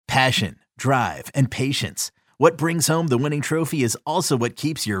Passion, drive, and patience. What brings home the winning trophy is also what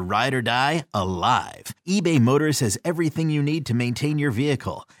keeps your ride or die alive. eBay Motors has everything you need to maintain your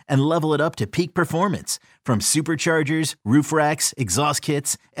vehicle and level it up to peak performance, from superchargers, roof racks, exhaust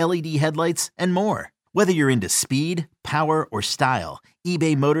kits, LED headlights, and more. Whether you're into speed, power, or style,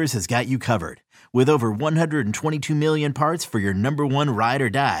 eBay Motors has got you covered. With over 122 million parts for your number one ride or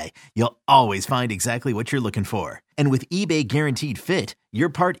die, you'll always find exactly what you're looking for. And with eBay Guaranteed Fit, your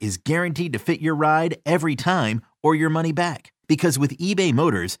part is guaranteed to fit your ride every time or your money back. Because with eBay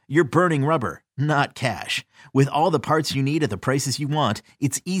Motors, you're burning rubber, not cash. With all the parts you need at the prices you want,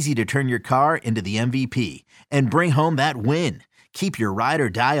 it's easy to turn your car into the MVP and bring home that win. Keep your ride or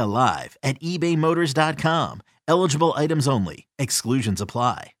die alive at ebaymotors.com. Eligible items only. Exclusions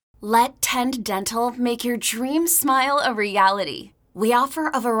apply. Let Tend Dental make your dream smile a reality. We offer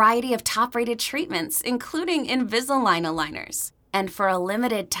a variety of top-rated treatments, including Invisalign aligners. And for a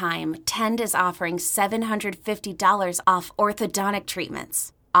limited time, Tend is offering $750 off orthodontic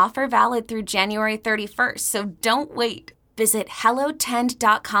treatments. Offer valid through January 31st, so don't wait. Visit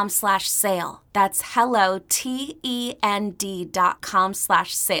hellotend.com/sale. That's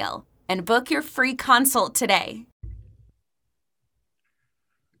hellotend.com/sale. And book your free consult today.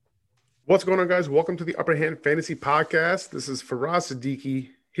 What's going on, guys? Welcome to the Upper Hand Fantasy Podcast. This is Faraz Siddiqui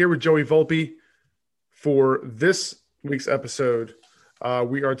here with Joey Volpe. For this week's episode,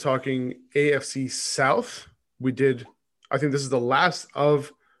 we are talking AFC South. I think this is the last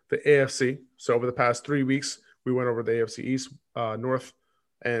of the AFC. So over the past 3 weeks, we went over the AFC East, North,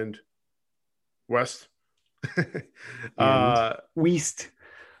 and West. West.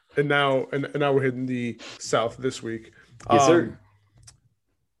 And now we're hitting the South this week. Yes, sir.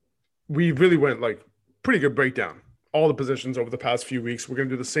 We really went like pretty good breakdown, all the positions over the past few weeks. We're going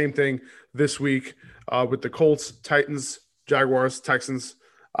to do the same thing this week with the Colts, Titans, Jaguars, Texans,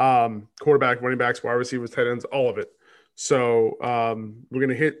 quarterback, running backs, wide receivers, tight ends, all of it. So we're going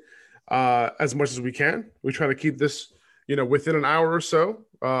to hit as much as we can. We try to keep this, within an hour or so.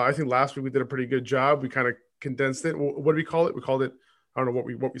 I think last week we did a pretty good job. We kind of condensed it. What did we call it? We called it, I don't know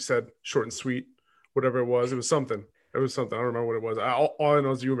what we said, short and sweet, whatever it was. It was something. I don't remember what it was. All I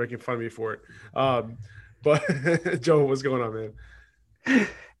know is you were making fun of me for it. But Joe, what's going on, man?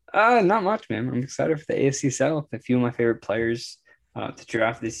 Not much, man. I'm excited for the AFC South. A few of my favorite players to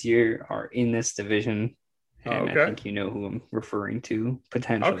draft this year are in this division. And I think you know who I'm referring to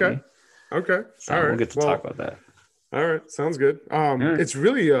potentially. Okay. So all right. We'll get to talk about that. All right. Sounds good. It's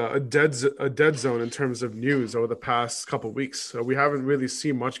really a dead zone in terms of news over the past couple of weeks. So we haven't really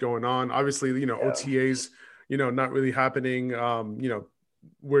seen much going on. Obviously, OTAs, not really happening.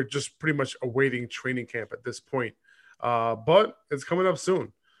 We're just pretty much awaiting training camp at this point. But it's coming up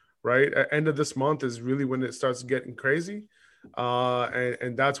soon, right? At end of this month is really when it starts getting crazy.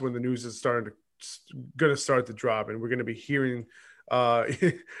 And that's when the news is going to start to drop. And we're going to be hearing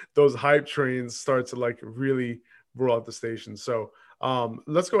those hype trains start to like really roll out the station. So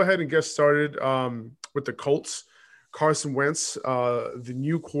let's go ahead and get started with the Colts. Carson Wentz, the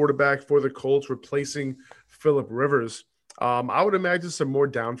new quarterback for the Colts, replacing Phillip Rivers. I would imagine some more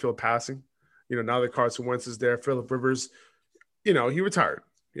downfield passing. Now that Carson Wentz is there, Phillip Rivers, he retired.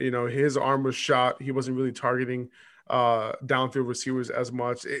 His arm was shot. He wasn't really targeting downfield receivers as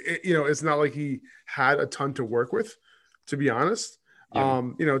much. It's not like he had a ton to work with, to be honest.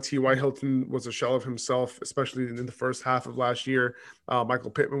 Yeah. T.Y. Hilton was a shell of himself, especially in the first half of last year.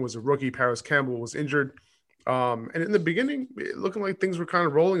 Michael Pittman was a rookie. Paris Campbell was injured. And in the beginning, looking like things were kind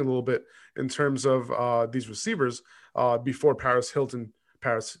of rolling a little bit in terms of these receivers before Paris Hilton.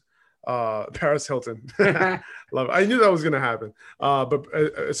 Love it. I knew that was going to happen. But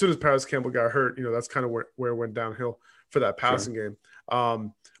as soon as Paris Campbell got hurt, that's kind of where it went downhill for that passing game.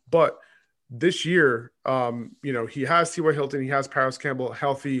 But this year, he has T.Y. Hilton, he has Paris Campbell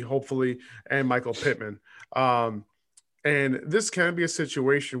healthy, hopefully, and Michael Pittman. And this can be a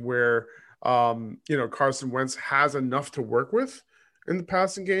situation where Carson Wentz has enough to work with in the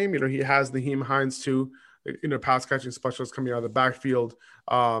passing game. He has Naheem Hines too, pass catching specialist coming out of the backfield.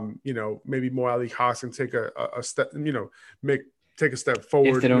 Maybe Mo Ali Haas can take a step, take a step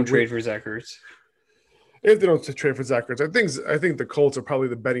forward. If they don't trade for Zach Ertz. If they don't trade for Zach Ertz, I think the Colts are probably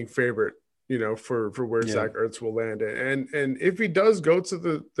the betting favorite, for where Zach Ertz will land. And if he does go to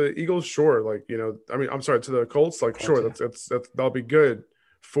the Eagles, sure. To the Colts, sure, that'll be good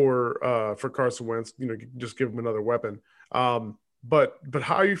for Carson Wentz, just give him another weapon. But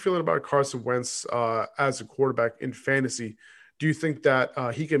how are you feeling about Carson Wentz as a quarterback in fantasy? Do you think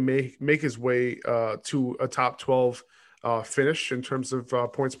that he can make his way to a top 12 finish in terms of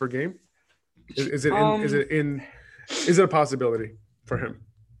points per game? Is it a possibility for him?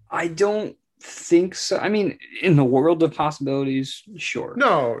 I don't think so. I mean, in the world of possibilities, sure.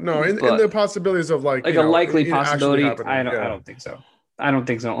 No, in the possibilities of like a likely it possibility, I don't think so. I don't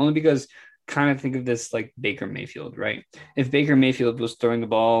think so. Only because kind of think of this like Baker Mayfield, right? If Baker Mayfield was throwing the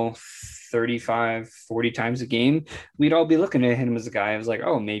ball 35, 40 times a game, we'd all be looking at him as a guy who's like,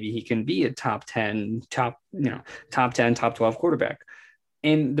 oh, maybe he can be a top 10, top 10, top 12 quarterback.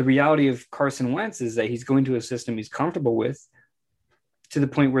 And the reality of Carson Wentz is that he's going to a system he's comfortable with, to the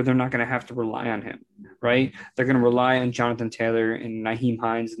point where they're not going to have to rely on him, right? They're going to rely on Jonathan Taylor and Nyheim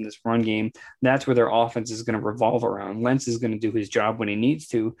Hines in this run game. That's where their offense is going to revolve around. Wentz is going to do his job when he needs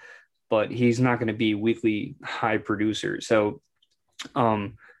to, but he's not going to be weekly high producer. So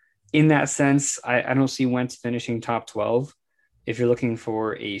in that sense, I don't see Wentz finishing top 12. If you're looking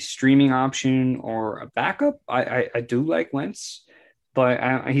for a streaming option or a backup, I do like Wentz.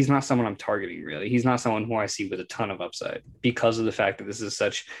 But he's not someone I'm targeting, really. He's not someone who I see with a ton of upside because of the fact that this is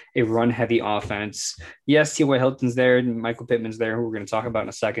such a run-heavy offense. Yes, T.Y. Hilton's there and Michael Pittman's there, who we're going to talk about in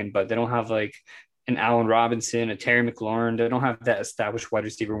a second, but they don't have like an Allen Robinson, a Terry McLaurin. They don't have that established wide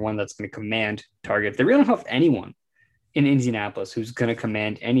receiver one that's going to command targets. They really don't have anyone in Indianapolis who's going to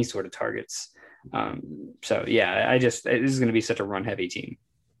command any sort of targets. So, yeah, this is going to be such a run-heavy team.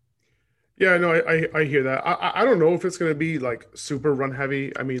 Yeah, no, I hear that. I don't know if it's going to be like super run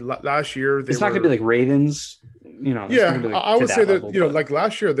heavy. I mean, last year it's not going to be like Ravens, Yeah, like I would say that level, like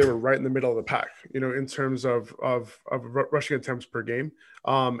last year they were right in the middle of the pack, in terms of rushing attempts per game.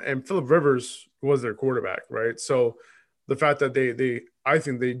 And Phillip Rivers was their quarterback, right? So the fact that I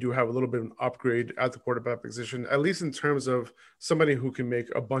think they do have a little bit of an upgrade at the quarterback position, at least in terms of somebody who can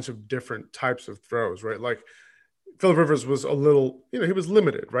make a bunch of different types of throws, right? Like Phillip Rivers was a little, he was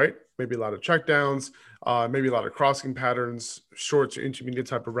limited, right? Maybe a lot of checkdowns, maybe a lot of crossing patterns, short to intermediate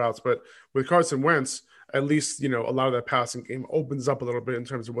type of routes. But with Carson Wentz, at least, a lot of that passing game opens up a little bit in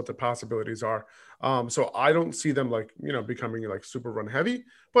terms of what the possibilities are. So I don't see them becoming like super run heavy,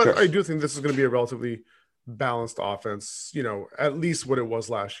 but sure. I do think this is going to be a relatively balanced offense, at least what it was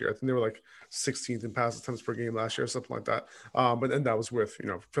last year. I think they were like 16th in pass attempts per game last year, something like that. But then that was with,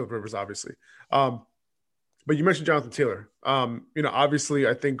 Phillip Rivers, obviously. But you mentioned Jonathan Taylor. Obviously,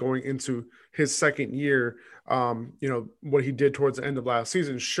 I think going into his second year, what he did towards the end of last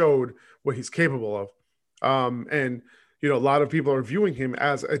season showed what he's capable of. And a lot of people are viewing him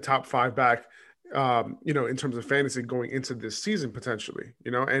as a top 5 back, in terms of fantasy going into this season potentially.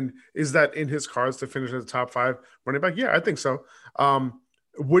 And is that in his cards to finish as a top 5 running back? Yeah, I think so.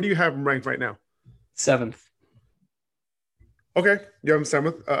 Where do you have him ranked right now? 7th. Okay, you have him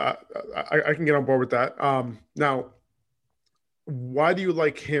 7th. I can get on board with that. Now, why do you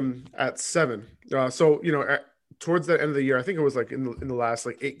like him at 7? Towards the end of the year, I think it was like in the last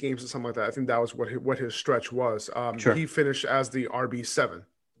like 8 games or something like that. I think that was what his stretch was. Sure. He finished as the RB7,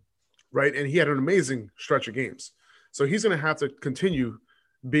 right? And he had an amazing stretch of games. So he's going to have to continue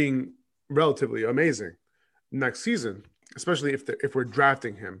being relatively amazing next season, especially if we're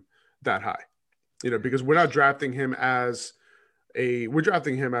drafting him that high, because we're not drafting him as a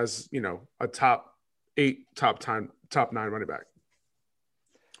top 8, top 9 running back.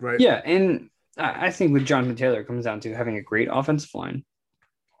 Right. Yeah. And I think with Jonathan Taylor, it comes down to having a great offensive line.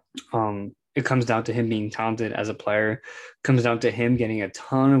 It comes down to him being talented as a player. It comes down to him getting a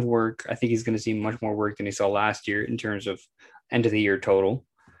ton of work. I think he's going to see much more work than he saw last year in terms of end of the year total.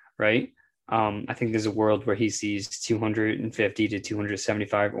 Right. I think there's a world where he sees 250 to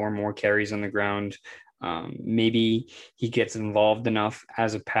 275 or more carries on the ground. Maybe he gets involved enough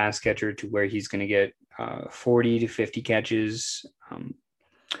as a pass catcher to where he's going to get 40 to 50 catches.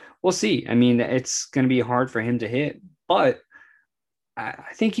 We'll see. I mean, it's going to be hard for him to hit, but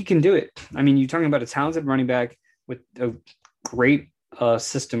I think he can do it. I mean, you're talking about a talented running back with a great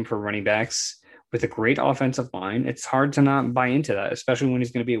system for running backs with a great offensive line. It's hard to not buy into that, especially when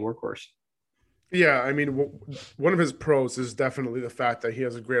he's going to be a workhorse. Yeah, I mean, one of his pros is definitely the fact that he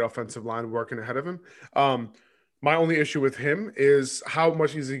has a great offensive line working ahead of him. My only issue with him is how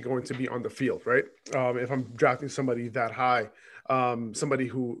much is he going to be on the field, right? If I'm drafting somebody that high, somebody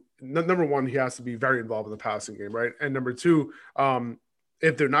who, number one, he has to be very involved in the passing game, right? And number two,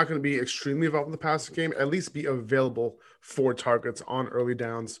 if they're not going to be extremely involved in the passing game, at least be available for targets on early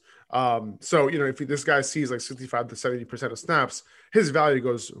downs. So, if this guy sees like 65 to 70% of snaps, his value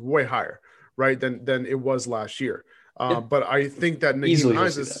goes way higher, right, than it was last year. But I think that Nyheim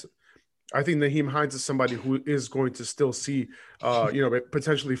Hines is somebody who is going to still see,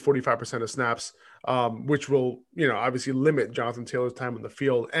 potentially 45% of snaps, which will, obviously limit Jonathan Taylor's time on the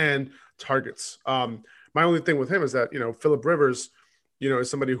field and targets. My only thing with him is that, Phillip Rivers,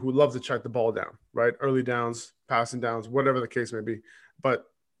 is somebody who loves to check the ball down, right? Early downs, passing downs, whatever the case may be. But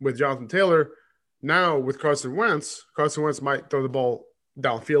with Jonathan Taylor. Now with Carson Wentz might throw the ball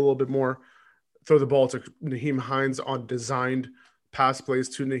downfield a little bit more, throw the ball to Nyheim Hines on designed pass plays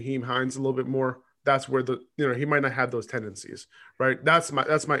to Nyheim Hines a little bit more. That's where he might not have those tendencies, right? That's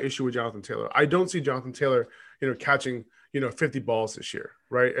my issue with Jonathan Taylor. I don't see Jonathan Taylor, catching, 50 balls this year,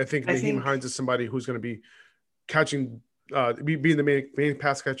 right? I think Nyheim Hines is somebody who's going to be catching, being the main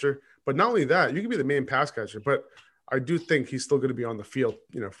pass catcher. But not only that, you can be the main pass catcher, but I do think he's still going to be on the field,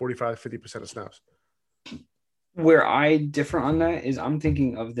 45, 50% of snaps. Where I differ on that is I'm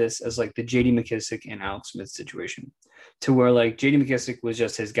thinking of this as like the J.D. McKissic and Alex Smith situation, to where like J.D. McKissic was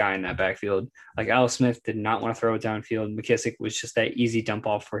just his guy in that backfield. Like Alex Smith did not want to throw it downfield. McKissic was just that easy dump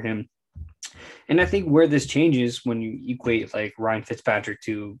off for him. And I think where this changes when you equate like Ryan Fitzpatrick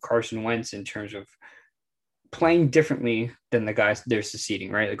to Carson Wentz in terms of playing differently than the guys they're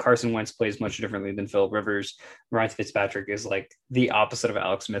succeeding, right? Like Carson Wentz plays much differently than Philip Rivers. Ryan Fitzpatrick is like the opposite of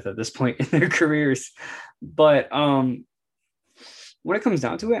Alex Smith at this point in their careers. But when it comes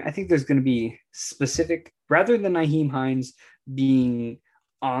down to it, I think there's going to be specific, rather than Nyheim Hines being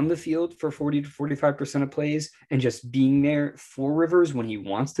on the field for 40 to 45% of plays and just being there for Rivers when he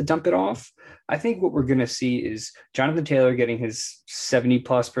wants to dump it off. I think what we're going to see is Jonathan Taylor getting his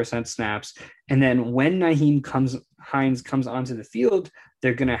 70+% snaps. And then when Nyheim Hines comes onto the field,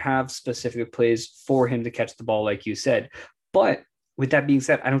 they're going to have specific plays for him to catch the ball, like you said. But with that being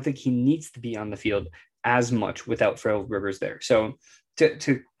said, I don't think he needs to be on the field as much without Phil Rivers there. So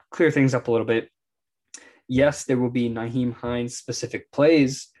to clear things up a little bit, yes, there will be Nyheim Hines specific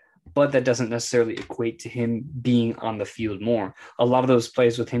plays, but that doesn't necessarily equate to him being on the field more. A lot of those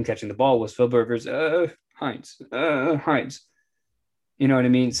plays with him catching the ball was Phil Rivers, Hines. You know what I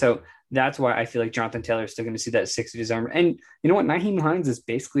mean? So that's why I feel like Jonathan Taylor is still going to see that 6 of his arm. And you know what? Nyheim Hines is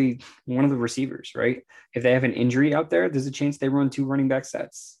basically one of the receivers, right? If they have an injury out there, there's a chance they run 2 running back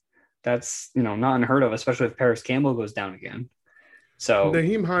sets. That's, not unheard of, especially if Paris Campbell goes down again. So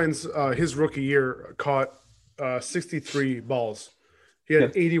Nyheim Hines, his rookie year, caught 63 balls. He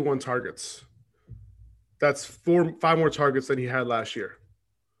had 81 targets. That's 5 more targets than he had last year.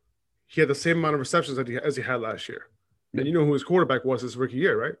 He had the same amount of receptions as he had last year. And you know who his quarterback was his rookie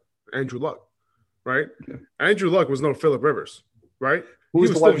year, right? Andrew Luck, right? Yeah. Andrew Luck was no Phillip Rivers, right? Who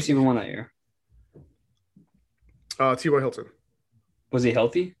was the wide receiver one that year? T.Y. Hilton. Was he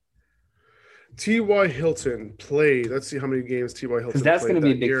healthy? T.Y. Hilton played. Let's see how many games T.Y. Hilton played. Because that's going to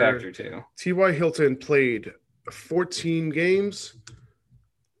be a big factor too. T.Y. Hilton played 14 games.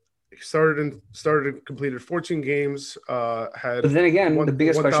 He started and completed 14 games. But then again, the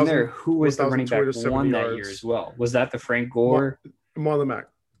biggest question there: who was the running back one that year as well? Was that the Frank Gore? Marlon Mack.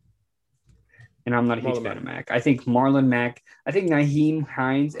 And I'm not a huge fan of Mack. I think Nyheim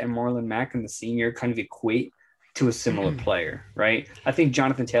Hines and Marlon Mack in the senior kind of equate to a similar player, right? I think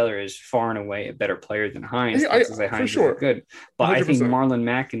Jonathan Taylor is far and away a better player than Hines. For sure. Good. But 100%. I think Marlon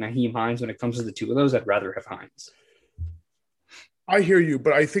Mack and Nyheim Hines, when it comes to the two of those, I'd rather have Hines. I hear you,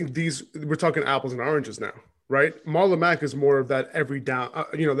 but I think we're talking apples and oranges now, right? Marlon Mack is more of that every down,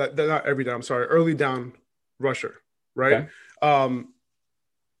 not every down, early down rusher, right? Okay.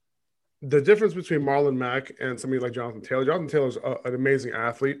 The difference between Marlon Mack and somebody like Jonathan Taylor is an amazing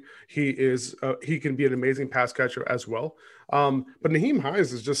athlete. He can be an amazing pass catcher as well. But Nyheim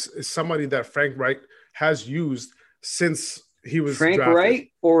Hines is somebody that Frank Reich has used since he was Frank drafted.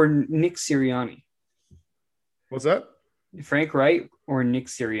 Reich or Nick Sirianni? What's that? Frank Reich or Nick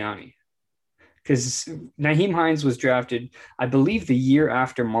Sirianni? Because Nyheim Hines was drafted, I believe, the year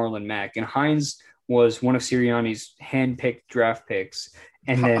after Marlon Mack, and Hines was one of Sirianni's hand-picked draft picks.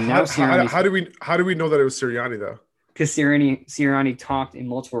 And then how do we know that it was Sirianni though? Because Sirianni talked in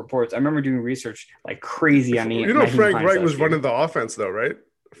multiple reports. I remember doing research like crazy on Nyheim Frank Reich was running the offense though, right?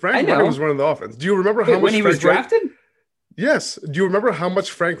 Frank Reich was running the offense. Do you remember how much when he was drafted? Yes. Do you remember how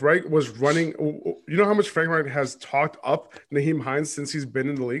much Frank Reich was running? You know how much Frank Reich has talked up Nyheim Hines since he's been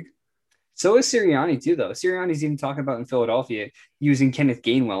in the league? So is Sirianni too, though. Sirianni's even talking about in Philadelphia using Kenneth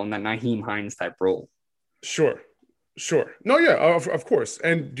Gainwell in that Nyheim Hines type role. Sure. No, yeah, of course.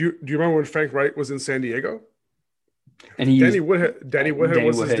 And do you remember when Frank Reich was in San Diego? And Danny Woodhead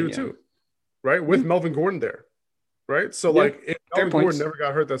was his dude too, right? With Melvin Gordon there, right? So if Melvin Gordon never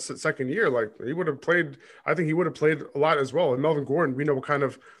got hurt that second year, he would have played. I think he would have played a lot as well. And Melvin Gordon, we know what kind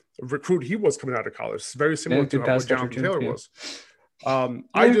of recruit he was coming out of college. It's very similar to what Jonathan Taylor was.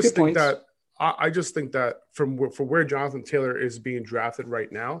 I just think that for where Jonathan Taylor is being drafted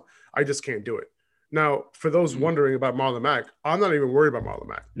right now, I just can't do it. Now, for those wondering about Marlon Mack, I'm not even worried about Marlon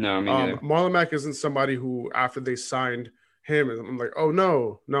Mack. No, I mean, Marlon Mack isn't somebody who, after they signed him, I'm like, oh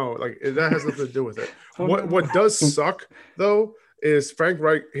no, like that has nothing to do with it. What does suck though is Frank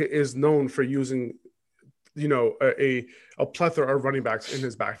Reich is known for using, a plethora of running backs in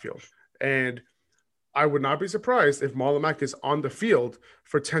his backfield. And I would not be surprised if Marlon Mack is on the field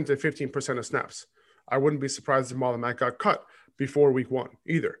for 10 to 15% of snaps. I wouldn't be surprised if Marlon Mack got cut before week 1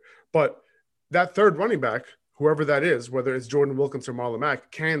 either. But that third running back, whoever that is, whether it's Jordan Wilkins or Marlon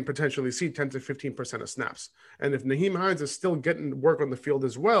Mack, can potentially see 10 to 15% of snaps. And if Nyheim Hines is still getting work on the field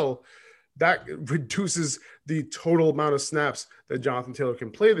as well, that reduces the total amount of snaps that Jonathan Taylor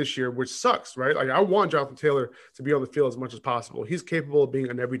can play this year, which sucks, right? Like, I want Jonathan Taylor to be on the field as much as possible. He's capable of being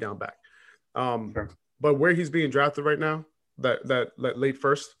an every down back. Sure. But where he's being drafted right now, that late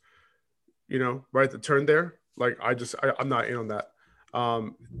first, right at the turn there, like, I'm not in on that.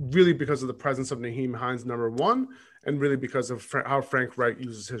 Really because of the presence of Nyheim Hines, number 1, and really because of how Frank Reich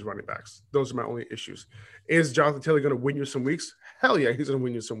uses his running backs. Those are my only issues. Is Jonathan Taylor going to win you some weeks? Hell yeah, he's going to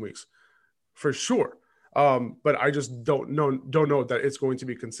win you some weeks. For sure. But I just don't know that it's going to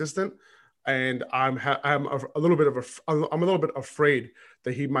be consistent. And I'm a little bit afraid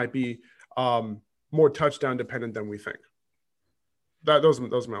that he might be more touchdown dependent than we think. Those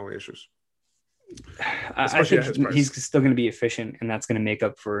are my only issues. I think he's still going to be efficient, and that's going to make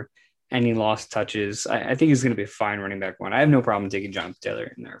up for any lost touches. I think he's going to be a fine running back 1. I have no problem taking Jonathan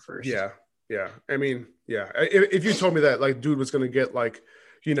Taylor in there first. Yeah. I mean, yeah. If you told me that, like, dude was going to get, like,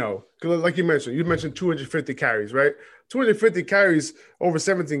 like you mentioned 250 carries, right? 250 carries over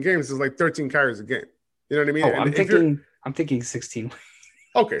 17 games is like 13 carries a game. You know what I mean? I'm thinking 16.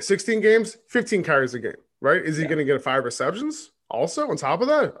 Okay, 16 games, 15 carries a game, right? Is he going to get 5 receptions also on top of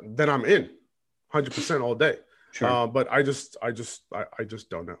that? Then I'm in 100% all day. Sure. But I just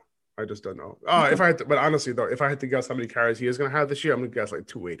don't know. I just don't know. But honestly though, if I had to guess how many carries he is going to have this year, I'm going to guess like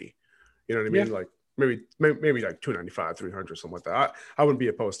 280. You know what I mean? Yeah. Like maybe like 295, 300, something like that. I wouldn't be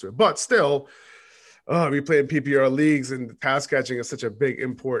opposed to it. But still, we play in PPR leagues, and pass catching is such a big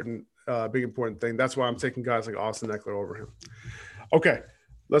important thing. That's why I'm taking guys like Austin Ekeler over him. Okay,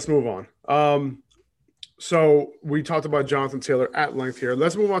 let's move on. So we talked about Jonathan Taylor at length here.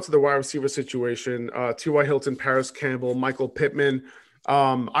 Let's move on to the wide receiver situation. T.Y. Hilton, Paris Campbell, Michael Pittman.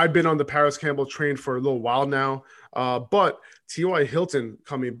 I've been on the Paris Campbell train for a little while now, but T.Y. Hilton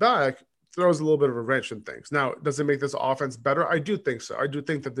coming back throws a little bit of a wrench in things. Now, does it make this offense better? I do think so. I do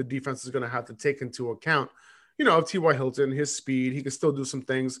think that the defense is going to have to take into account, T.Y. Hilton, his speed. He can still do some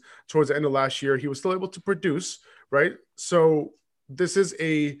things. Towards the end of last year, he was still able to produce, right? So this is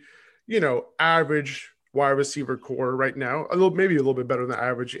a, average wide receiver core right now. Maybe a little bit better than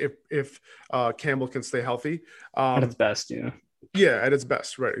average if Campbell can stay healthy. At its best, yeah. Yeah, at its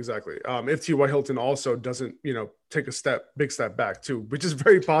best, right? Exactly. If T.Y. Hilton also doesn't, take a big step back too, which is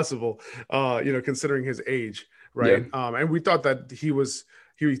very possible, considering his age, right? Yeah. And we thought that he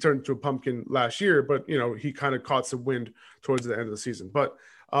turned into a pumpkin last year, but he kind of caught some wind towards the end of the season. But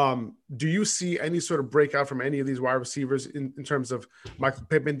do you see any sort of breakout from any of these wide receivers in terms of Michael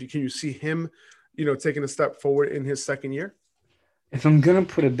Pittman? Can you see him, taking a step forward in his second year? If I'm going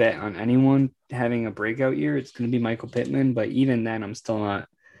to put a bet on anyone having a breakout year, it's going to be Michael Pittman. But even then, I'm still not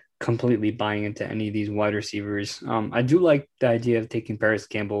completely buying into any of these wide receivers. I do like the idea of taking Paris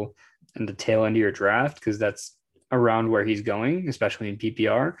Campbell in the tail end of your draft, because that's around where he's going, especially in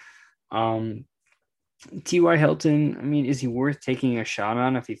PPR. T.Y. Hilton, I mean, is he worth taking a shot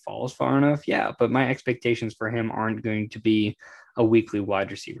on if he falls far enough? Yeah, but my expectations for him aren't going to be a weekly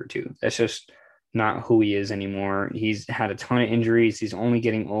wide receiver too. That's just not who he is anymore. He's had a ton of injuries. He's only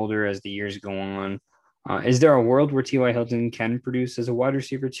getting older as the years go on. Is there a world where T.Y. Hilton can produce as a wide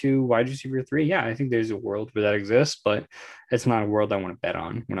receiver 2, wide receiver 3? Yeah, I think there's a world where that exists, but it's not a world I want to bet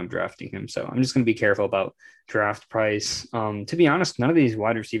on when I'm drafting him. So I'm just going to be careful about draft price. To be honest, none of these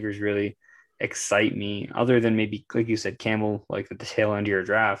wide receivers really excite me, other than maybe, like you said, Campbell, like at the tail end of your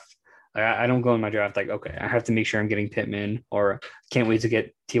draft. I don't go in my draft like, okay, I have to make sure I'm getting Pittman, or can't wait to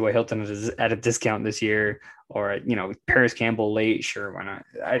get T.Y. Hilton at a discount this year, or, Paris Campbell late. Sure, why not?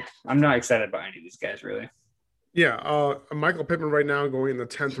 I'm not excited about any of these guys, really. Yeah, Michael Pittman right now going in the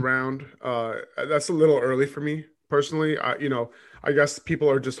 10th round. That's a little early for me personally. I guess people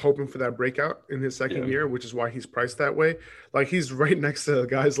are just hoping for that breakout in his second year, which is why he's priced that way. Like, he's right next to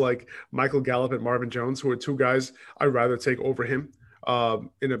guys like Michael Gallup and Marvin Jones, who are two guys I'd rather take over him.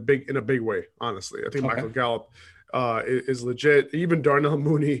 In a big way, honestly. I think Michael Gallup is legit. Even Darnell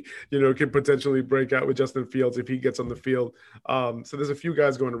Mooney, can potentially break out with Justin Fields if he gets on the field. So there's a few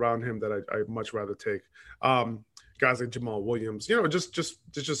guys going around him that I'd much rather take. Guys like Jamal Williams,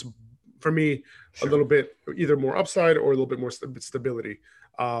 just for me, a little bit either more upside or a little bit more stability.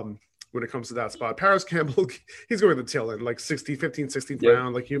 when it comes to that spot. Paris Campbell, he's going to the tail end, like 15th, 16th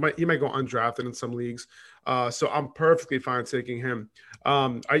round. Like he might go undrafted in some leagues. So I'm perfectly fine taking him.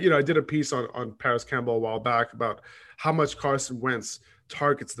 I did a piece on Paris Campbell a while back about how much Carson Wentz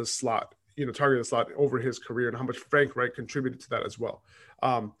targets the slot over his career, and how much Frank Reich contributed to that as well.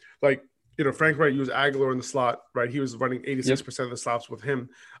 Frank Reich used Aguilar in the slot, right? He was running 86% of the slots with him.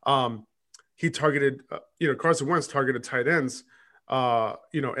 He targeted, Carson Wentz targeted tight ends, at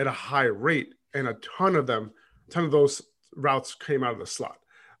a high rate, and a ton of those routes came out of the slot.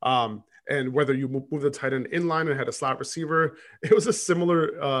 And whether you move the tight end in line and had a slot receiver, it was a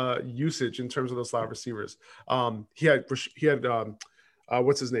similar usage in terms of the slot receivers. He had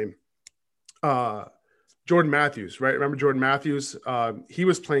what's his name? Jordan Matthews, right? Remember Jordan Matthews? He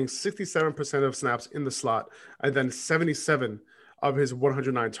was playing 67% of snaps in the slot, and then 77 of his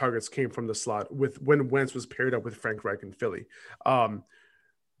 109 targets came from the slot when Wentz was paired up with Frank Reich in Philly.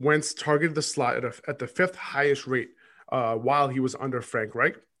 Wentz targeted the slot at the fifth highest rate while he was under Frank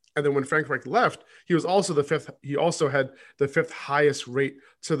Reich. And then when Frank Reich left, he was also the fifth. He also had the fifth highest rate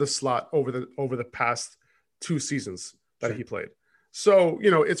to the slot over the past 2 seasons that he played. So,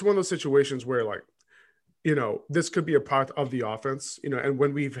 it's one of those situations where, like, this could be a part of the offense, and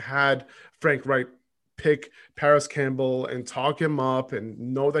when we've had Frank Reich pick Paris Campbell and talk him up and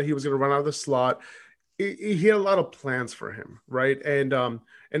know that he was going to run out of the slot, he had a lot of plans for him, right? And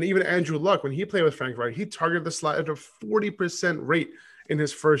even Andrew Luck, when he played with Frank Reich, he targeted the slot at a 40% rate in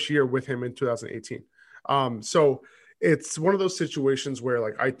his first year with him in 2018. So it's one of those situations where,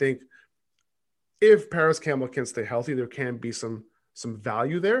 like, I think if Paris Campbell can stay healthy, there can be some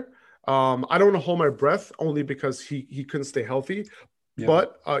value there. I don't want to hold my breath only because he couldn't stay healthy,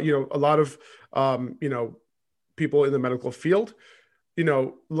 but a lot of people in the medical field,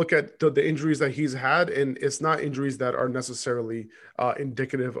 look at the injuries that he's had, and it's not injuries that are necessarily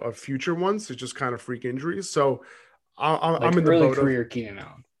indicative of future ones. It's just kind of freak injuries. So I'm in the boat career Keenan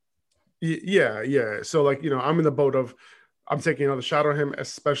Allen. Yeah. So, like, I'm in the boat of I'm taking another shot on him,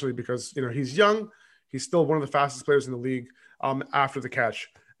 especially because he's young. He's still one of the fastest players in the league after the catch.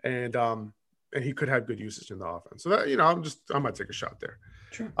 And he could have good usage in the offense. So that, I might take a shot there.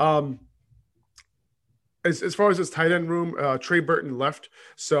 Sure. As far as his tight end room, Trey Burton left.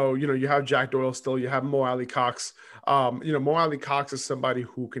 So, you have Jack Doyle still, you have Mo Alley-Cox. Mo Alley-Cox is somebody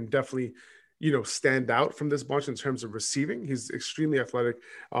who can definitely, stand out from this bunch in terms of receiving. He's extremely athletic.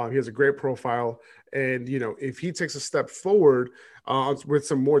 He has a great profile. And, if he takes a step forward with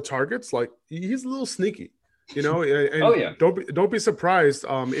some more targets, like, he's a little sneaky. And don't be surprised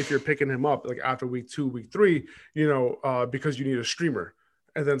if you're picking him up like after week 2, week 3, because you need a streamer.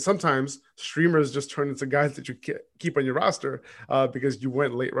 And then sometimes streamers just turn into guys that you keep on your roster because you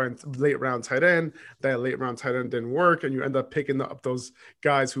went late round tight end. That late round tight end didn't work, and you end up picking up those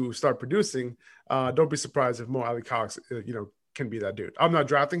guys who start producing. Don't be surprised if Mo Alley-Cox, can be that dude. I'm not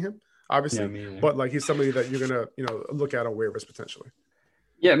drafting him, obviously, but like he's somebody that you're gonna look at on waivers potentially.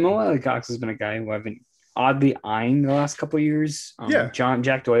 Yeah, Mo Alley-Cox has been a guy who I've been oddly eyeing the last couple of years.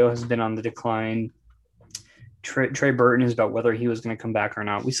 Jack Doyle has been on the decline. Trey Burton is about whether he was going to come back or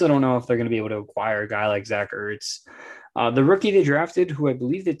not. We still don't know if they're going to be able to acquire a guy like Zach Ertz. The rookie they drafted, who I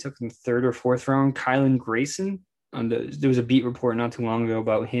believe they took in the 3rd or 4th round, Kylan Grayson. There was a beat report not too long ago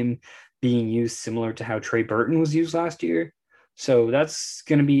about him being used similar to how Trey Burton was used last year. So that's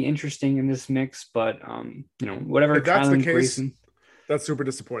going to be interesting in this mix. But whatever. If that's Kylan the case, Grayson, that's super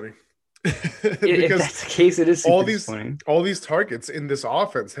disappointing. If that's the case, it is super disappointing. All these targets in this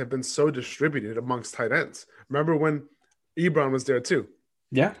offense have been so distributed amongst tight ends. Remember when Ebron was there too?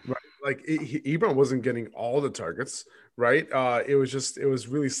 Yeah, right. Like Ebron wasn't getting all the targets, right? It was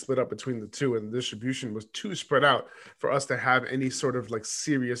really split up between the two, and the distribution was too spread out for us to have any sort of like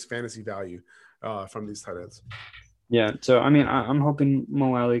serious fantasy value from these tight ends. Yeah, so I mean, I'm hoping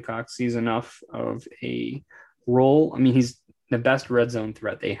Mo Alley-Cox sees enough of a role. I mean, he's the best red zone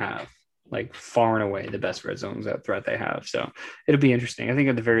threat they have. Like far and away the best red zone threat they have. So it'll be interesting. I think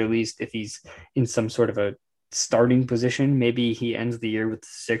at the very least, if he's in some sort of a starting position, maybe he ends the year with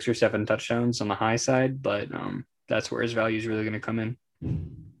 6 or 7 touchdowns on the high side, but that's where his value is really going to come in.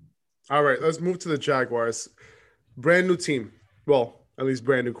 All right, let's move to the Jaguars. Brand new team. Well, at least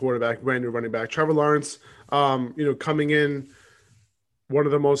brand new quarterback, brand new running back. Trevor Lawrence, coming in, one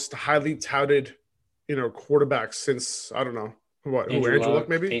of the most highly touted, quarterbacks since, I don't know, Andrew Luck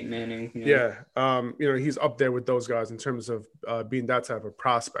maybe? Peyton Manning. Yeah. He's up there with those guys in terms of being that type of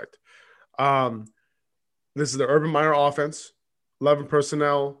prospect. This is the Urban Meyer offense, 11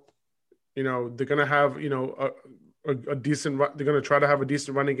 personnel. They're going to have, a decent – they're going to try to have a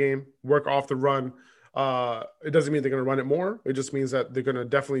decent running game, work off the run. It doesn't mean they're going to run it more. It just means that they're going to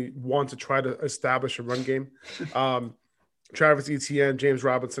definitely want to try to establish a run game. Travis Etienne, James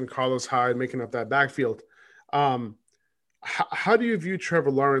Robinson, Carlos Hyde making up that backfield. How do you view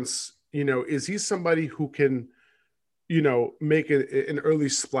Trevor Lawrence? Is he somebody who can, make an early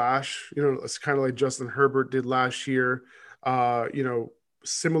splash? It's kind of like Justin Herbert did last year.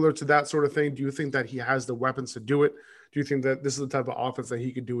 Similar to that sort of thing. Do you think that he has the weapons to do it? Do you think that this is the type of offense that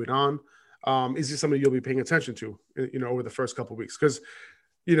he could do it on? Is he somebody you'll be paying attention to, over the first couple of weeks? Because,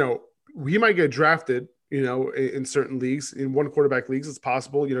 he might get drafted, in certain leagues, in one quarterback leagues, it's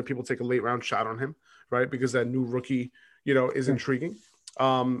possible, people take a late round shot on him, right? Because that new rookie, is intriguing.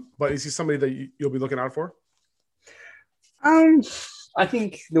 But is he somebody that you'll be looking out for? I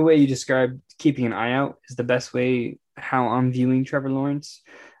think the way you described keeping an eye out is the best way how I'm viewing Trevor Lawrence,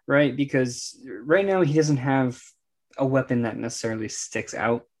 right? Because right now he doesn't have a weapon that necessarily sticks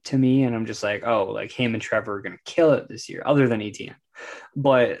out to me. And I'm just like, oh, like him and Trevor are going to kill it this year, other than Etienne.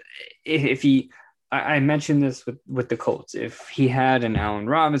 But if I mentioned this with the Colts, if he had an Allen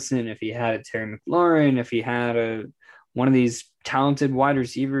Robinson, if he had a Terry McLaurin, if he had one of these talented wide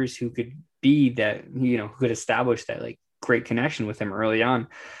receivers who could be that, who could establish that like great connection with him early on,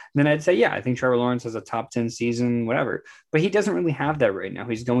 then I'd say, yeah, I think Trevor Lawrence has a top 10 season, whatever. But he doesn't really have that right now.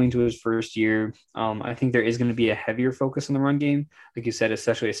 He's going to his first year. I think there is going to be a heavier focus on the run game, like you said,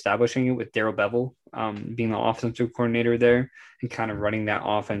 especially establishing it with Darrell Bevell being the offensive coordinator there and kind of running that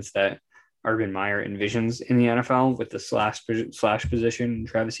offense that Urban Meyer envisions in the NFL with the slash position,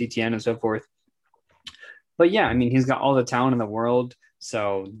 Travis Etienne and so forth. But yeah, I mean, he's got all the talent in the world.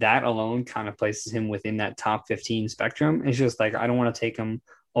 So that alone kind of places him within that top 15 spectrum. It's just like, I don't want to take him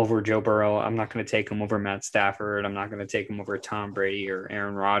over Joe Burrow. I'm not going to take him over Matt Stafford. I'm not going to take him over Tom Brady or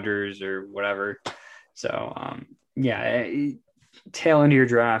Aaron Rodgers or whatever. So tail end of your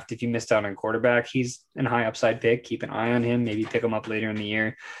draft, if you missed out on quarterback, he's an high upside pick. Keep an eye on him, maybe pick him up later in the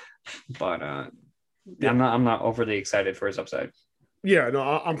year. But I'm not overly excited for his upside. Yeah, no,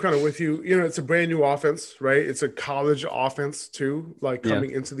 I'm kind of with you. It's a brand new offense, right? It's a college offense too, like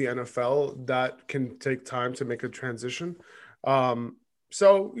coming into the NFL that can take time to make a transition.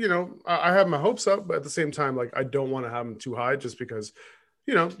 So, I have my hopes up, but at the same time, like, I don't want to have them too high just because,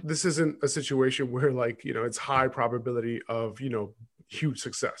 this isn't a situation where like, it's high probability of, huge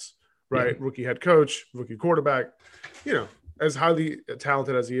success, right? Yeah. Rookie head coach, rookie quarterback, as highly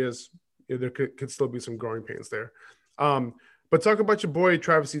talented as he is, there could still be some growing pains there. But talk about your boy,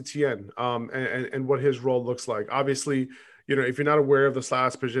 Travis Etienne, and what his role looks like. Obviously, if you're not aware of the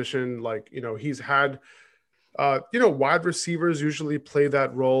slash position, like, he's had, wide receivers usually play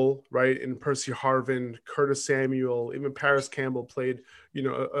that role, right? In Percy Harvin, Curtis Samuel, even Paris Campbell played,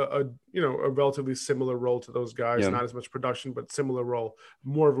 a relatively similar role to those guys. Yeah. Not as much production, but similar role.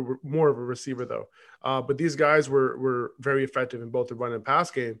 More of a receiver though. But these guys were very effective in both the run and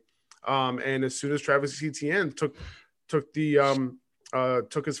pass game. And as soon as Travis Etienne took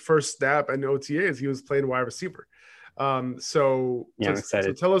his first snap in OTAs, he was playing wide receiver. I'm excited.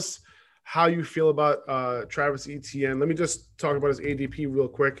 So tell us how you feel about Travis Etienne. Let me just talk about his ADP real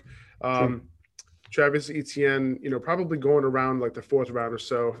quick. Sure. Travis Etienne, probably going around like the fourth round or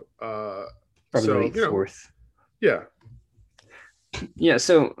so. Probably late fourth. Yeah. Yeah,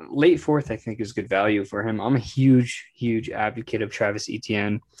 so late fourth, I think, is good value for him. I'm a huge, huge advocate of Travis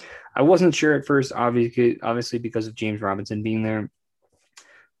Etienne. I wasn't sure at first, obviously because of James Robinson being there.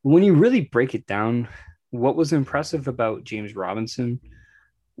 When you really break it down, what was impressive about James Robinson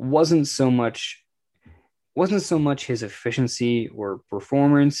wasn't so much his efficiency or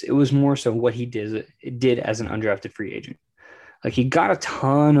performance. It was more so what he did as an undrafted free agent. Like, he got a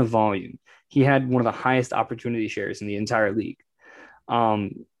ton of volume. He had one of the highest opportunity shares in the entire league.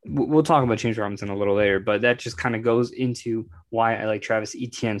 We'll talk about James Robinson a little later, but that just kind of goes into why I like Travis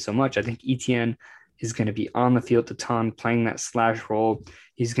Etienne so much. I think Etienne is going to be on the field a ton, playing that slash role.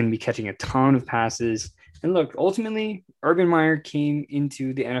 He's going to be catching a ton of passes. And look, ultimately, Urban Meyer came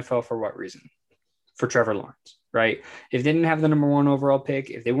into the NFL for what reason? For Trevor Lawrence, right? If they didn't have the number 1 overall pick,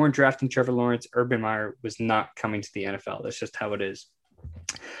 if they weren't drafting Trevor Lawrence, Urban Meyer was not coming to the NFL. That's just how it is.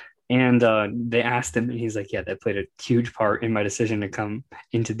 And they asked him, and he's like, yeah, that played a huge part in my decision to come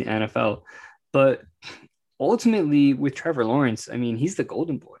into the NFL. But ultimately, with Trevor Lawrence, I mean, he's the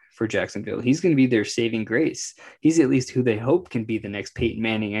golden boy for Jacksonville. He's going to be their saving grace. He's at least who they hope can be the next Peyton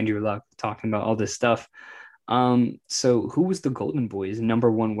Manning, Andrew Luck, talking about all this stuff. So who was the golden boy's number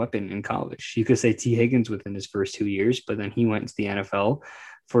 1 weapon in college? You could say T. Higgins within his first 2 years, but then he went into the NFL.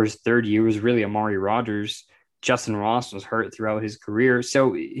 For his third year was really Amari Rodgers. Justin Ross was hurt throughout his career.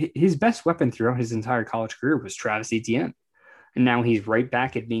 So his best weapon throughout his entire college career was Travis Etienne. And now he's right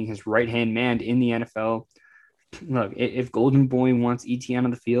back at being his right-hand man in the NFL. Look, if Golden Boy wants ETN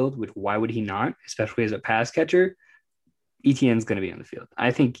on the field, which why would he not, especially as a pass catcher, ETN's going to be on the field.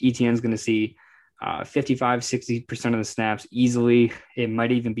 I think ETN's going to see 55-60% of the snaps easily. It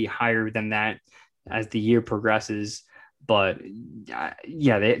might even be higher than that as the year progresses. But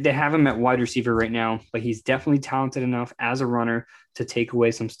yeah, they have him at wide receiver right now, but he's definitely talented enough as a runner to take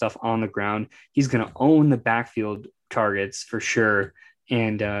away some stuff on the ground. He's going to own the backfield targets for sure.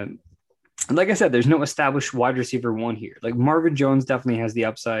 And like I said, there's no established wide receiver one here. Like Marvin Jones definitely has the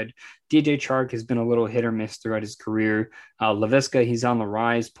upside. DJ Chark has been a little hit or miss throughout his career. Laviska, he's on the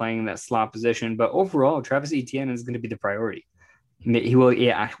rise playing that slot position. But overall, Travis Etienne is going to be the priority. Will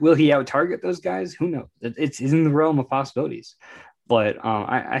he out target those guys? Who knows? It's in the realm of possibilities. But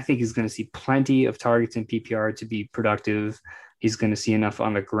I think he's going to see plenty of targets in PPR to be productive. He's going to see enough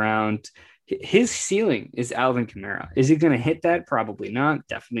on the ground. His ceiling is Alvin Kamara. Is he going to hit that? Probably not.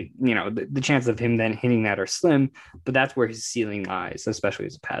 Definitely, the chances of him then hitting that are slim, but that's where his ceiling lies, especially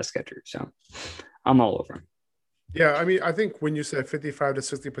as a pass catcher. So I'm all over him. Yeah, I mean, I think when you said 55 to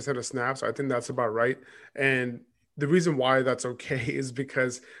 60% of snaps, I think that's about right. And the reason why that's okay is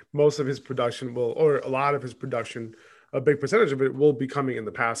because most of his production or a lot of his production, a big percentage of it will be coming in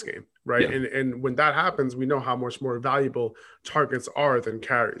the pass game, right? Yeah. And when that happens, we know how much more valuable targets are than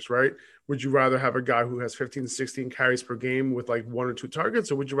carries, right? Would you rather have a guy who has 15, 16 carries per game with like 1 or 2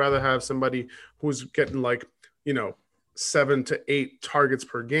 targets, or would you rather have somebody who's getting like, 7 to 8 targets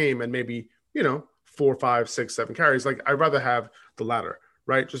per game and maybe, 4, 5, 6, 7 carries? Like, I'd rather have the latter,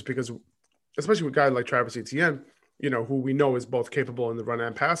 right? Just because, especially with a guy like Travis Etienne, who we know is both capable in the run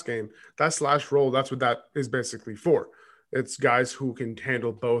and pass game, that slash roll, that's what that is basically for. It's guys who can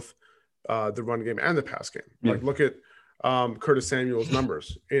handle both the run game and the pass game. Yeah. Like, look at Curtis Samuel's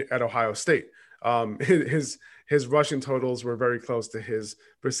numbers at Ohio State. His rushing totals were very close to his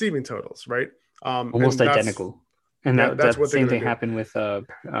receiving totals, right? Almost identical. And that's what same thing happened with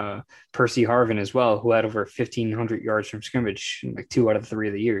Percy Harvin as well, who had over 1,500 yards from scrimmage in like 2 out of 3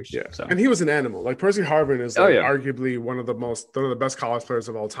 of the years. Yeah, so. And he was an animal. Like Percy Harvin is arguably one of the best college players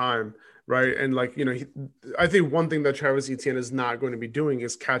of all time, right? And like I think one thing that Travis Etienne is not going to be doing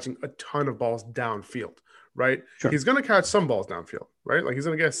is catching a ton of balls downfield, right? Sure. He's going to catch some balls downfield, right? Like he's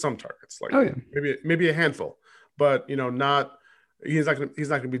going to get some targets, like maybe a handful, but he's not going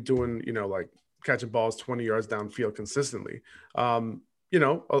to be doing like catching balls 20 yards downfield consistently.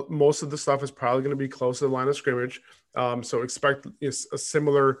 Most of the stuff is probably going to be close to the line of scrimmage. So expect a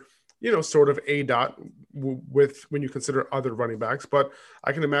similar, sort of a dot with when you consider other running backs, but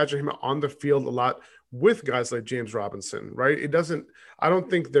I can imagine him on the field a lot with guys like James Robinson, right? I don't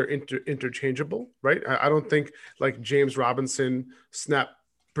think they're interchangeable, right? I don't think like James Robinson snap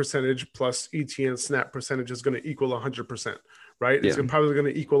percentage plus ETN snap percentage is going to equal 100%. Right? Yeah. It's probably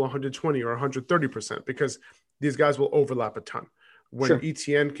going to equal 120 or 130% because these guys will overlap a ton. When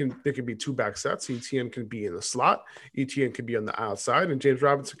ETN there can be 2 back sets. ETN can be in the slot. ETN can be on the outside, and James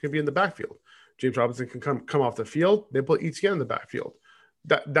Robinson can be in the backfield. James Robinson can come off the field. They put ETN in the backfield.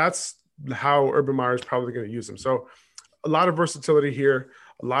 That's how Urban Meyer is probably going to use him. So a lot of versatility here,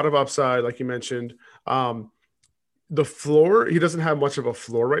 a lot of upside, like you mentioned. The floor, he doesn't have much of a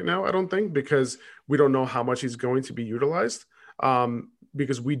floor right now, I don't think, because we don't know how much he's going to be utilized.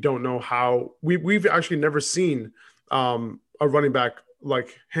 Because we don't know how we've actually never seen a running back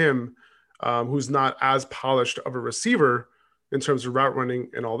like him who's not as polished of a receiver in terms of route running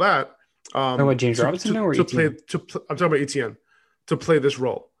and all that. James Robinson I'm talking about ETN to play this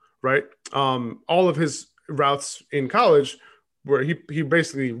role, right? All of his routes in college where he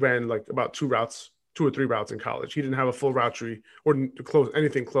basically ran like about 2 or 3 routes in college. He didn't have a full route tree or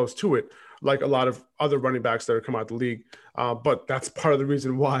anything close to it, like a lot of other running backs that are come out of the league. But that's part of the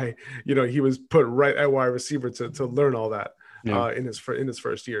reason why, he was put right at wide receiver to learn all that in his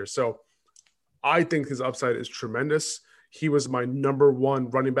first year. So I think his upside is tremendous. He was my number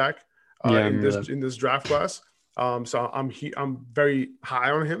 1 running back in this draft class. So I'm very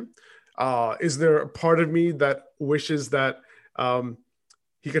high on him. Is there a part of me that wishes that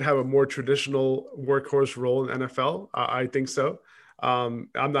he could have a more traditional workhorse role in NFL? I think so. I'm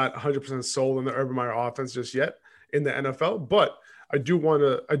not 100% sold on the Urban Meyer offense just yet in the NFL, but I do want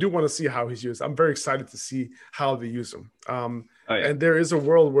to see how he's used. I'm very excited to see how they use him. And there is a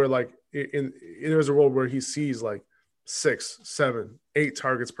world where there's a world where he sees like 6, 7, 8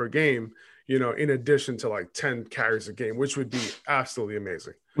 targets per game, in addition to like 10 carries a game, which would be absolutely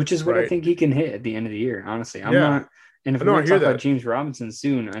amazing. Which is what I think he can hit at the end of the year. Honestly, I'm not. And if we're going to talk about James Robinson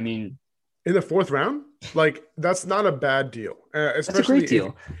soon, I mean, in the 4th round. Like, that's not a bad deal, especially that's a great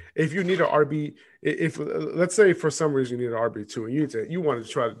deal. If you need an RB. If let's say for some reason you need an RB2 and you want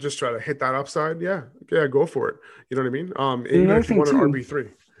to try to hit that upside, yeah, go for it. You know what I mean? Even if you want an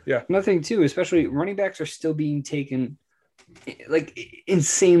RB3, yeah. Another thing too, especially running backs are still being taken like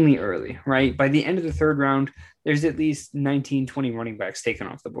insanely early, right? By the end of the third round, there's at least 19, 20 running backs taken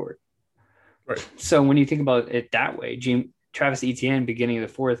off the board. Right. So when you think about it that way, Travis Etienne, beginning of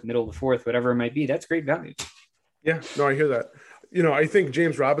the fourth, middle of the fourth, whatever it might be, that's great value. Yeah, no, I hear that. I think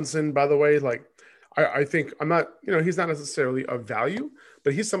James Robinson, by the way, like I think I'm not, he's not necessarily a value,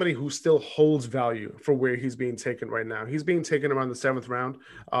 but he's somebody who still holds value for where he's being taken right now. He's being taken around the 7th round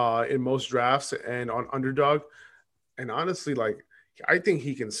in most drafts and on Underdog. And honestly, like, I think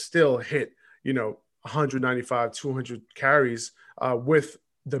he can still hit, 195, 200 carries with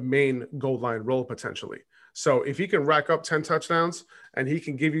the main goal line role potentially. So if he can rack up 10 touchdowns and he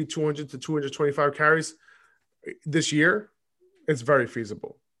can give you 200 to 225 carries this year, it's very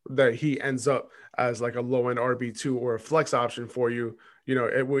feasible that he ends up as like a low end RB2 or a flex option for you.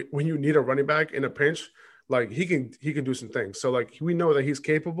 When you need a running back in a pinch, like he can do some things. So like, we know that he's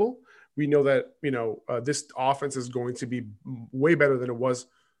capable. We know that, this offense is going to be way better than it was.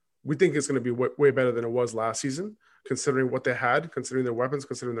 We think it's going to be way better than it was last season, considering what they had, considering their weapons,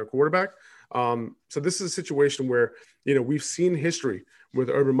 considering their quarterback. So this is a situation where, we've seen history with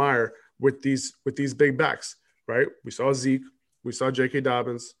Urban Meyer with these big backs, right? We saw Zeke, we saw J.K.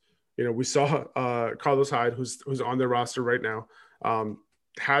 Dobbins, we saw Carlos Hyde, who's on their roster right now,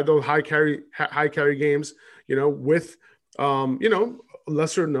 had those high carry games, with,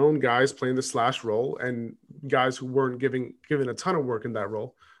 lesser known guys playing the slash role and guys who weren't given a ton of work in that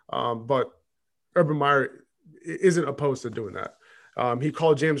role. But Urban Meyer isn't opposed to doing that. He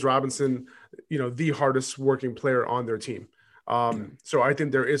called James Robinson, the hardest working player on their team. So I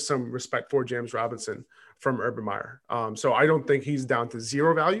think there is some respect for James Robinson from Urban Meyer. So I don't think he's down to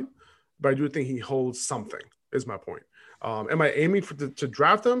zero value, but I do think he holds something, is my point. Am I aiming to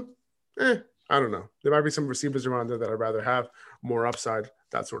draft him? I don't know. There might be some receivers around there that I'd rather have more upside,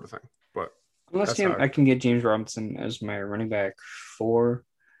 that sort of thing. But unless I can get James Robinson as my running back 4.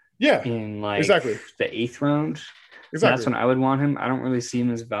 Yeah, in like exactly the 8th round. Exactly. That's when I would want him. I don't really see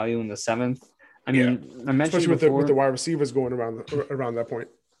him as value in the 7th. I mean, I mentioned especially before, with the wide receivers going around that point.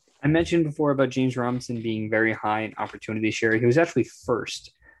 I mentioned before about James Robinson being very high in opportunity share. He was actually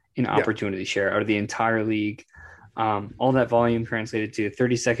first in opportunity share out of the entire league. All that volume translated to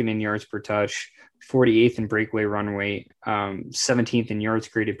 32nd in yards per touch, 48th in breakaway run rate, 17th in yards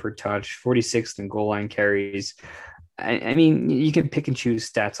created per touch, 46th in goal line carries. I mean, you can pick and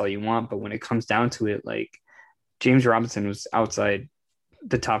choose stats all you want, but when it comes down to it, like James Robinson was outside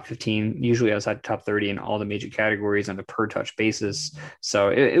the top 15, usually outside the top 30 in all the major categories on a per touch basis. So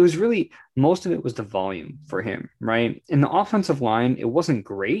it was really, most of it was the volume for him, right? In the offensive line, it wasn't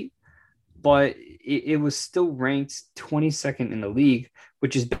great, but it was still ranked 22nd in the league,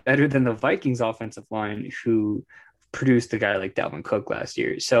 which is better than the Vikings offensive line, who produced a guy like Dalvin Cook last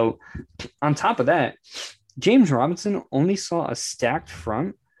year. So on top of that, James Robinson only saw a stacked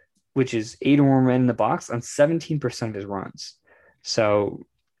front, which is 8 or more men in the box, on 17% of his runs. So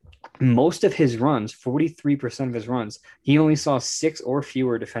most of his runs, 43% of his runs, he only saw 6 or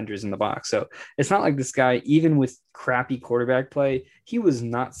fewer defenders in the box. So it's not like this guy, even with crappy quarterback play, he was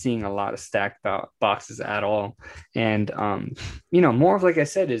not seeing a lot of stacked boxes at all. And, more of, like I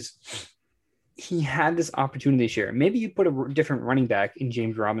said, is he had this opportunity share. Maybe you put a different running back in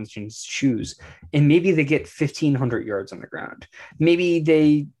James Robinson's shoes, and maybe they get 1,500 yards on the ground. Maybe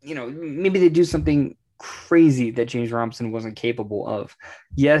they do something crazy that James Robinson wasn't capable of.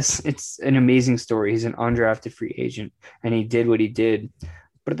 Yes, it's an amazing story. He's an undrafted free agent, and he did what he did.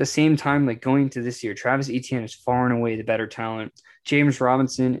 But at the same time, like going to this year, Travis Etienne is far and away the better talent. James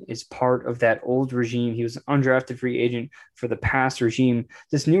Robinson is part of that old regime. He was an undrafted free agent for the past regime.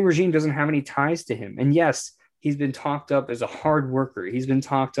 This new regime doesn't have any ties to him. And yes, he's been talked up as a hard worker. He's been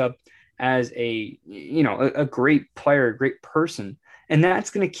talked up as a great player, a great person. And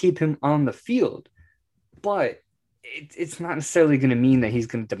that's going to keep him on the field. But it's not necessarily going to mean that he's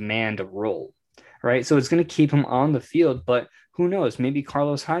going to demand a role, right? So it's going to keep him on the field, but who knows? Maybe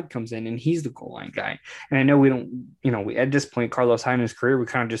Carlos Hyde comes in and he's the goal line guy. And I know we don't, at this point, Carlos Hyde in his career, we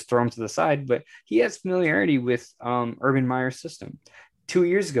kind of just throw him to the side, but he has familiarity with Urban Meyer's system. 2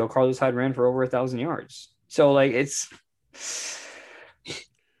 years ago, Carlos Hyde ran for over 1,000 yards. So like,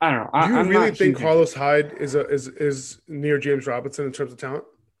 I don't know. Do you really think Carlos Hyde is near James Robinson in terms of talent?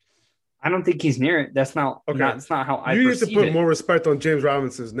 I don't think he's near it. That's not okay. That's not how I. You need to put more respect on James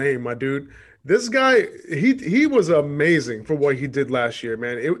Robinson's name, my dude. This guy, he was amazing for what he did last year,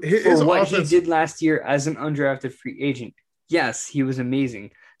 man. For what he did last year as an undrafted free agent, yes, he was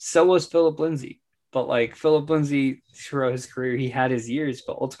amazing. So was Philip Lindsay. But like Philip Lindsay, throughout his career, he had his years,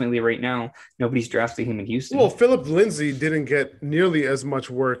 but ultimately right now, nobody's drafting him in Houston. Well, Philip Lindsay didn't get nearly as much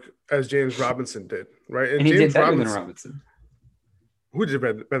work as James Robinson did, right? And he James did better than Robinson. Who did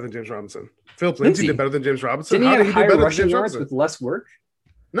better than James Robinson? Philip Lindsay did better than James Robinson. Didn't he have higher rushing yards with less work?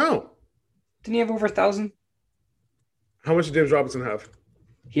 No. Didn't he have over 1,000? How much did James Robinson have?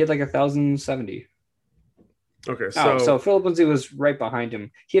 He had like 1,070. Okay, so Philip Lindsay was right behind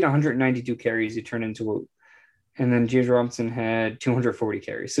him. He had 192 carries. He turned into and then James Robinson had 240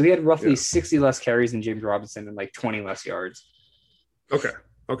 carries. So he had roughly 60 less carries than James Robinson and like 20 less yards. Okay.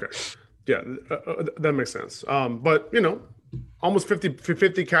 Yeah, that makes sense. But, you know, almost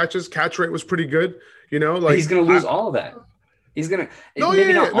 50 catches. Catch rate was pretty good. You know, like he's going to lose all of that. He's going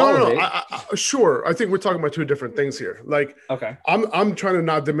to sure. I think we're talking about two different things here. Like, okay, I'm trying to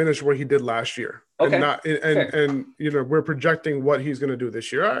not diminish what he did last year. Okay. And you know, we're projecting what he's going to do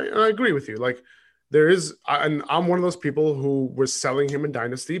this year. I agree with you. Like and I'm one of those people who was selling him in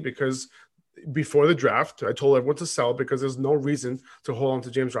Dynasty because before the draft, I told everyone to sell because there's no reason to hold on to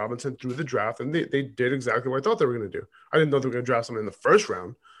James Robinson through the draft. And they did exactly what I thought they were going to do. I didn't know they were going to draft someone in the first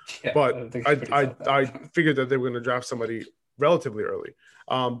round, but I figured that they were going to draft somebody relatively early.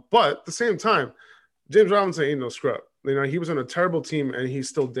 But at the same time, James Robinson ain't no scrub. You know, he was on a terrible team and he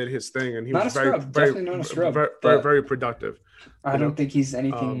still did his thing, and he was very productive. I don't think he's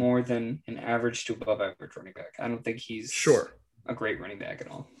anything more than an average to above average running back. I don't think he's a great running back at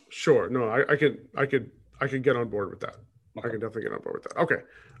all. Sure. No, I could get on board with that. Okay. I can definitely get on board with that. Okay.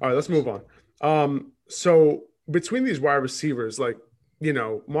 All right, let's move on. So between these wide receivers, like, you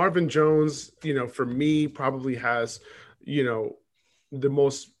know, Marvin Jones, you know, for me probably has, you know,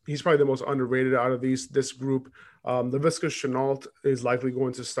 he's probably the most underrated out of this group. Laviska Shenault is likely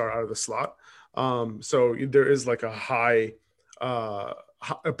going to start out of the slot. So there is like a high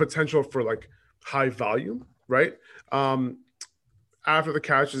a potential for like high volume, right? After the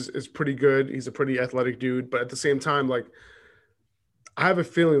catch is pretty good. He's a pretty athletic dude, but at the same time, like, I have a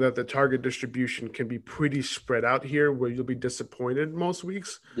feeling that the target distribution can be pretty spread out here where you'll be disappointed most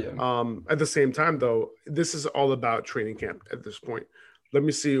weeks. Yeah. At the same time, though, this is all about training camp at this point. Let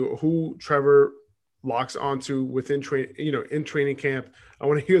me see who Trevor locks onto in training camp. I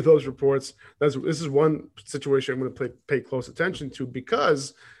want to hear those reports. This is one situation I'm going to pay close attention to,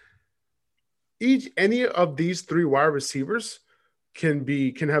 because any of these three wide receivers can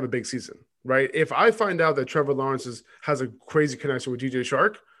have a big season, right? If I find out that Trevor Lawrence has a crazy connection with DJ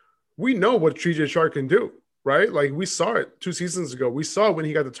Shark, we know what DJ Shark can do, right? Like, we saw it 2 seasons ago. We saw it when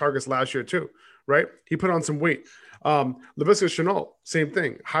he got the targets last year too, right? He put on some weight. Laviska Shenault, same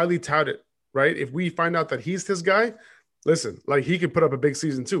thing, highly touted, right? If we find out that he's his guy, listen, like, he could put up a big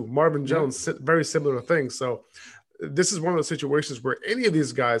season too. Marvin Jones, very similar things. So this is one of those situations where any of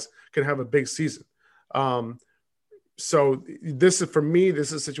these guys can have a big season. So this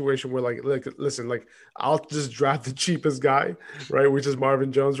is a situation where like, listen, like, I'll just draft the cheapest guy, right? Which is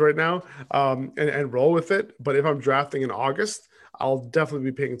Marvin Jones right now, and roll with it. But if I'm drafting in August, I'll definitely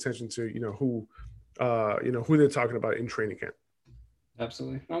be paying attention to, who they're talking about in training camp.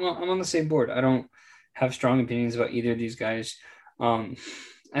 Absolutely. I'm on the same board. I don't have strong opinions about either of these guys. I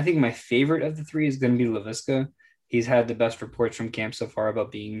think my favorite of the three is going to be Laviska. He's had the best reports from camp so far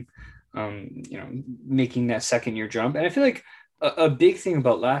about being, making that second year jump. And I feel like a big thing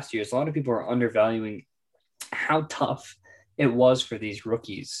about last year is a lot of people are undervaluing how tough it was for these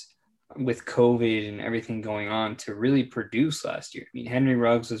rookies with COVID and everything going on to really produce last year. I mean, Henry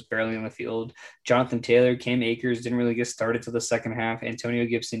Ruggs was barely on the field. Jonathan Taylor, Cam Akers didn't really get started till the second half. Antonio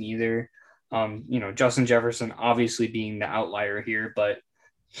Gibson either. Justin Jefferson obviously being the outlier here, but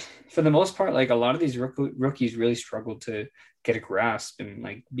for the most part, like, a lot of these rookies really struggled to get a grasp and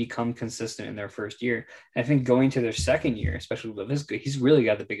like become consistent in their first year. And I think going to their second year, especially Laviska, he's really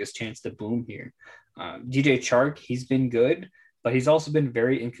got the biggest chance to boom here. DJ Chark, he's been good, but he's also been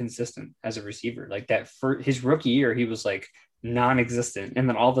very inconsistent as a receiver. Like, that for his rookie year, he was like non-existent. And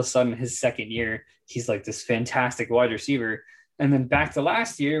then all of a sudden his second year, he's like this fantastic wide receiver. And then back to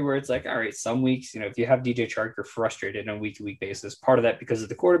last year where it's like, all right, some weeks, if you have DJ Chark, you're frustrated on a week-to-week basis. Part of that because of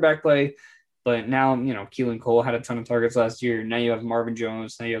the quarterback play. But now, Keelan Cole had a ton of targets last year. Now you have Marvin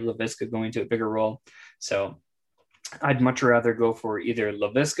Jones. Now you have Laviska going to a bigger role. So I'd much rather go for either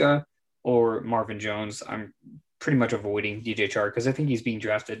Laviska or Marvin Jones. I'm pretty much avoiding DJ Chark because I think he's being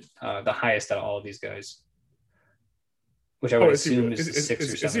drafted the highest out of all of these guys. which I would assume is 6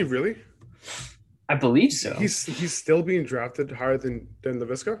 or 7. Is he really? I believe so. He's still being drafted higher than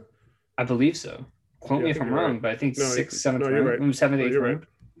Laviska? I believe so. Quote me if I'm wrong, but I think 6th, 7th round. Right. 7th, 8th you're round. Right.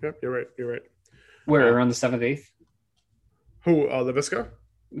 Yep, you're right. Where, around the 7th, 8th? Who, Laviska?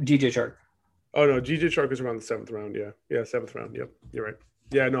 DJ Chark. Oh, no, DJ Chark is around the 7th round, yeah. Yeah, 7th round, yep, you're right.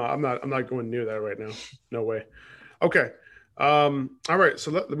 Yeah, no, I'm not going near that right now. No way. Okay. All right,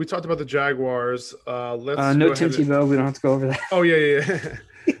 so we talked about the Jaguars. Let's no Tim Tebow. We don't have to go over that. Oh, yeah.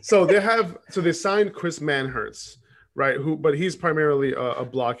 So they signed Chris Manhertz, right? But he's primarily a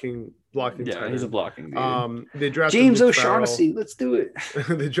blocking. Yeah, he's a blocking dude. They drafted James O'Shaughnessy. Let's do it.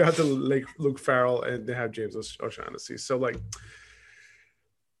 They drafted Luke Farrell, and they have James O'Shaughnessy. So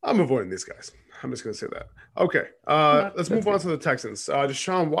I'm avoiding these guys. I'm just gonna say that. Okay, let's move on to the Texans.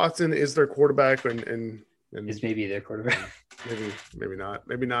 Deshaun Watson is their quarterback, and is maybe their quarterback. maybe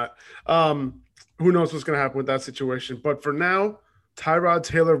not. Who knows what's gonna happen with that situation? But for now, Tyrod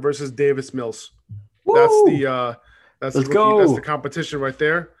Taylor versus Davis Mills. Woo! That's the competition right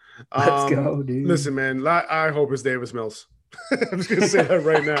there. Let's go, dude. Listen, man, I hope it's Davis Mills. I'm just going to say that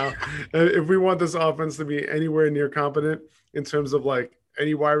right now. If we want this offense to be anywhere near competent in terms of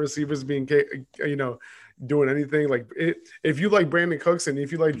any wide receivers being, doing anything, if you like Brandon Cooks and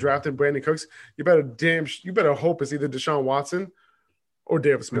if you like drafting Brandon Cooks, you better hope it's either Deshaun Watson or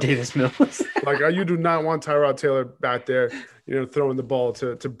Davis Mills. You do not want Tyrod Taylor back there, throwing the ball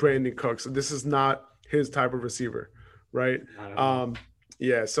to Brandon Cooks. This is not his type of receiver, right?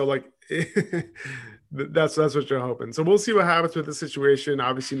 Yeah, so that's what you're hoping. So we'll see what happens with the situation.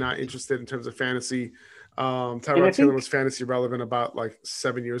 Obviously not interested in terms of fantasy. Tyrod Taylor was fantasy relevant about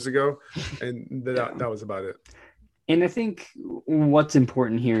 7 years ago, and that was about it. And I think what's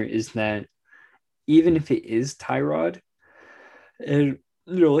important here is that even if it is Tyrod, and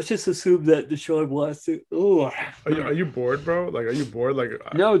let's just assume that Deshaun Watson. Are you bored, bro? Are you bored?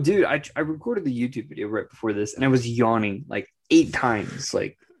 No, dude. I recorded the YouTube video right before this, and I was yawning 8 times,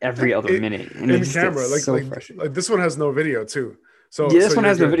 every other minute. And in camera, this one has no video too. So yeah, this one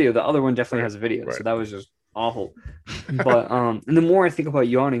has no video. The other one definitely has a video. Right. So that was just awful. But and the more I think about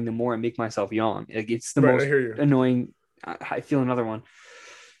yawning, the more I make myself yawn. It's the most annoying. I feel another one.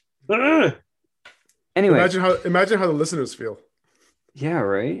 Anyway, imagine how the listeners feel. Yeah,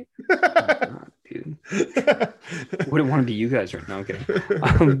 right. Oh, God, dude, wouldn't want to be you guys right now. Okay,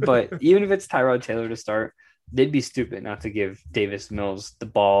 but even if it's Tyrod Taylor to start, they'd be stupid not to give Davis Mills the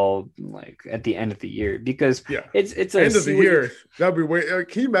ball at the end of the year because it's a end of the year. That'd be way.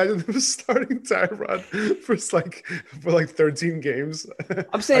 Can you imagine them starting Tyrod for 13 games?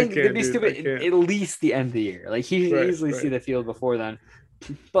 I'm saying they'd be stupid at least the end of the year. He should easily see the field before then.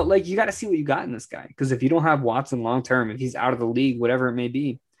 But you got to see what you got in this guy, because if you don't have Watson long term, if he's out of the league, whatever it may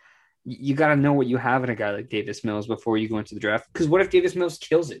be, you got to know what you have in a guy like Davis Mills before you go into the draft. Because what if Davis Mills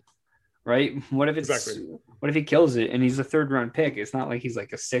kills it, right? What if he kills it and he's a 3rd round pick? It's not like he's a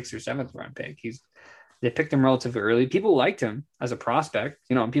 6th or 7th round pick. They picked him relatively early. People liked him as a prospect,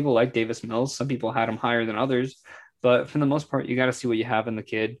 and people like Davis Mills. Some people had him higher than others, but for the most part, you got to see what you have in the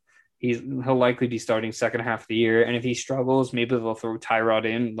kid. He'll likely be starting second half of the year. And if he struggles, maybe they'll throw Tyrod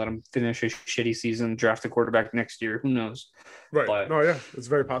in, let him finish a shitty season, draft a quarterback next year. Who knows? Right. Yeah. It's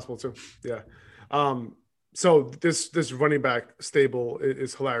very possible too. Yeah. So this running back stable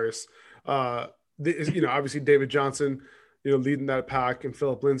is hilarious. Obviously David Johnson, leading that pack, and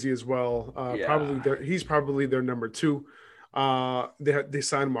Phillip Lindsay as well. He's probably their number 2. They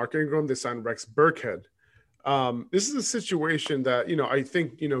signed Mark Ingram. They signed Rex Burkhead. This is a situation that, I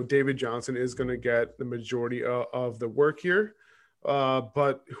think, David Johnson is going to get the majority of the work here.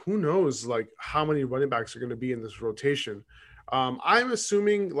 But who knows, how many running backs are going to be in this rotation. I'm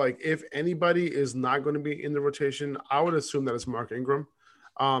assuming, if anybody is not going to be in the rotation, I would assume that it's Mark Ingram.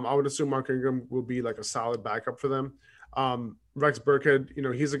 I would assume Mark Ingram will be a solid backup for them. Rex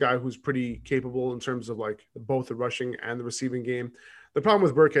Burkhead, he's a guy who's pretty capable in terms of both the rushing and the receiving game. The problem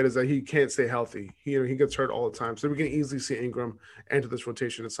with Burkhead is that he can't stay healthy. He gets hurt all the time. So we can easily see Ingram enter this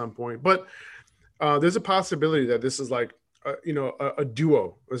rotation at some point. But there's a possibility that this is a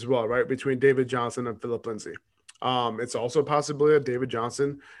duo as well, right, between David Johnson and Phillip Lindsay. It's also a possibility that David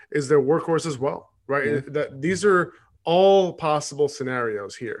Johnson is their workhorse as well, right? Yeah. That these are all possible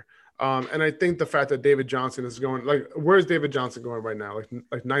scenarios here. And I think the fact that David Johnson is going, where's David Johnson going right now?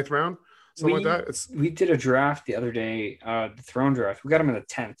 Like 9th round? Something like that. We did a draft the other day, the throne draft. We got him in the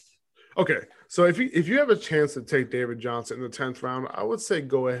 10th. Okay, so if you have a chance to take David Johnson in the 10th round, I would say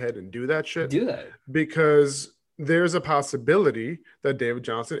go ahead and do that shit. Do that, because there's a possibility that David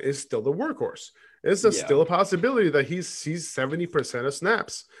Johnson is still the workhorse. It's still a possibility that he sees 70% of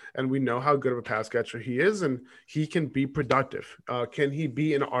snaps, and we know how good of a pass catcher he is, and he can be productive. Can he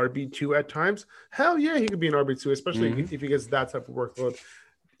be an RB2 at times? Hell yeah, he could be an RB2, especially if he gets that type of workload,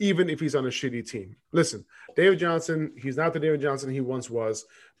 even if he's on a shitty team. Listen, David Johnson, he's not the David Johnson he once was,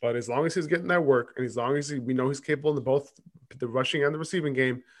 but as long as he's getting that work, and as long as we know he's capable in both the rushing and the receiving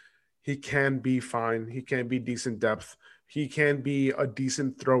game, he can be fine. He can be decent depth. He can be a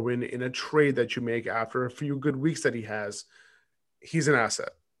decent throw-in in a trade that you make after a few good weeks that he has. He's an asset.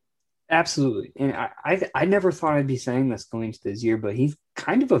 Absolutely. And I never thought I'd be saying this going into this year, but he's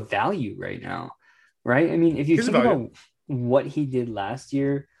kind of a value right now, right? I mean, if you think about what he did last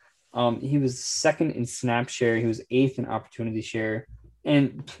year, he was second in snap share. He was eighth in opportunity share.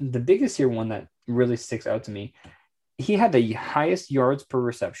 And the biggest here one that really sticks out to me, he had the highest yards per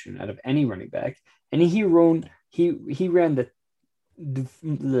reception out of any running back. And he ran He ran the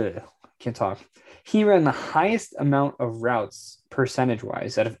highest amount of routes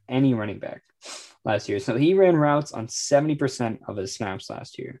percentage-wise out of any running back last year. So he ran routes on 70% of his snaps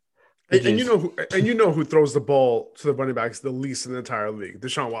last year. And you know who throws the ball to the running backs the least in the entire league?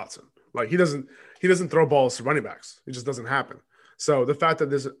 Deshaun Watson. Like he doesn't throw balls to running backs. It just doesn't happen. So the fact that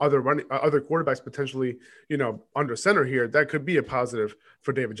there's other quarterbacks potentially, under center here, that could be a positive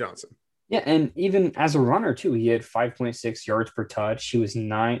for David Johnson. Yeah, and even as a runner too, he had 5.6 yards per touch. He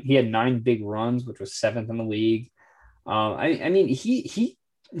had 9 big runs, which was 7th in the league. I mean, he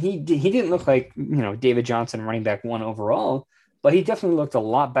didn't look like David Johnson running back 1 overall, but he definitely looked a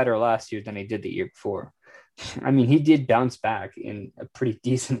lot better last year than he did the year before. I mean, he did bounce back in a pretty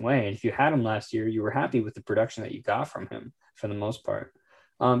decent way. And if you had him last year, you were happy with the production that you got from him for the most part.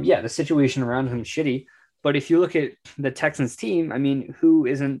 The situation around him is shitty. But if you look at the Texans team, I mean, who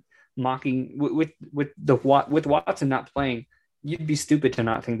isn't mocking with Watson not playing? You'd be stupid to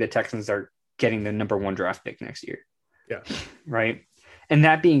not think the Texans are getting the number 1 draft pick next year. Yeah. Right. And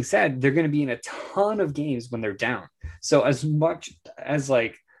that being said, they're going to be in a ton of games when they're down. So as much as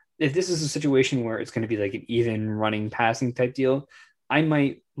if this is a situation where it's going to be like an even running passing type deal, I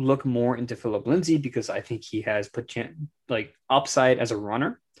might look more into Phillip Lindsay because I think he has upside as a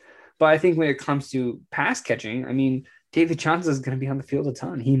runner. But I think when it comes to pass catching, I mean, David Johnson is going to be on the field a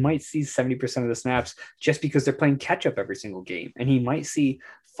ton. He might see 70% of the snaps just because they're playing catch up every single game. And he might see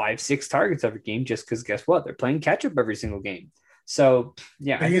 5-6 targets every game just because guess what? They're playing catch up every single game. So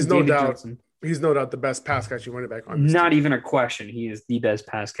yeah, he's no doubt the best pass catching running back on this team. Not team. even a question. He is the best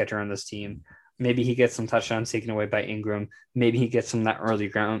pass catcher on this team. Maybe he gets some touchdowns taken away by Ingram. Maybe he gets some that early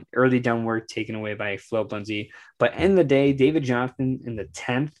down work taken away by Phillip Lindsay. But in the day, David Johnson in the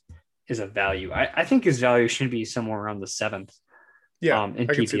 10th is a value. I think his value should be somewhere around the 7th. Yeah, in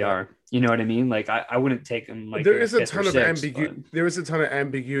PPR. You know what I mean? Like I wouldn't take him there is a ton of ambiguity. There is a ton of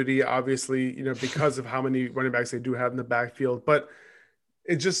ambiguity, obviously, because of how many running backs they do have in the backfield. But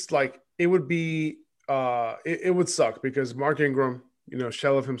it's just it would be it would suck because Mark Ingram,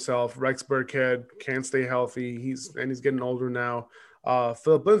 shell of himself, Rex Burkhead can't stay healthy. He's getting older now.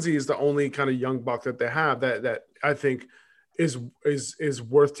 Phillip Lindsay is the only kind of young buck that they have that I think is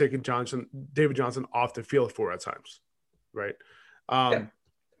worth taking David Johnson off the field for at times, right?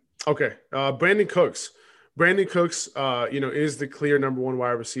 Okay. Brandon Cooks. Is the clear number 1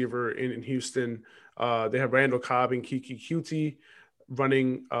 wide receiver in Houston. They have Randall Cobb and Keke Coutee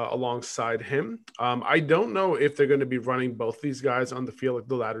running alongside him. I don't know if they're going to be running both these guys on the field, like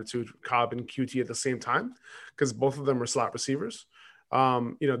the latter two, Cobb and Coutee, at the same time, because both of them are slot receivers.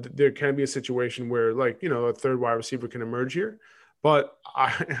 There can be a situation where a third wide receiver can emerge here, but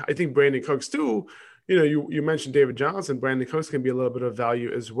I think Brandon Cooks too. You mentioned David Johnson. Brandon Cooks can be a little bit of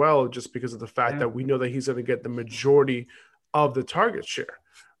value as well, just because of the fact that we know that he's going to get the majority of the target share,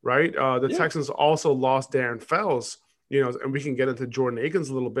 right? Texans also lost Darren Fells, and we can get into Jordan Akins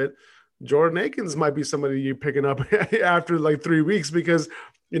a little bit. Jordan Akins might be somebody you're picking up after 3 weeks because,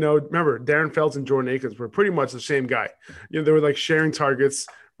 remember, Darren Fells and Jordan Akins were pretty much the same guy. They were sharing targets,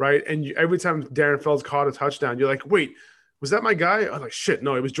 right? And every time Darren Fells caught a touchdown, you're like, wait, was that my guy? I was like, shit,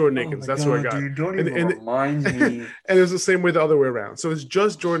 no, it was Jordan Akins. That's who I got. Dude, don't even remind me. And it was the same way the other way around. So it's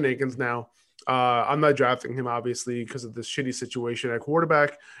just Jordan Akins now. I'm not drafting him, obviously, because of this shitty situation at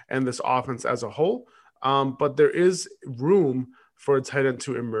quarterback and this offense as a whole. But there is room for a tight end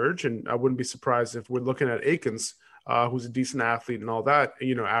to emerge. And I wouldn't be surprised if we're looking at Akins, who's a decent athlete and all that,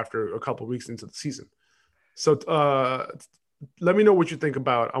 after a couple of weeks into the season. So let me know what you think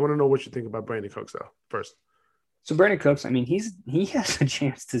about. I want to know what you think about Brandon Cooks, though, first. So Brandon Cooks, I mean, he has a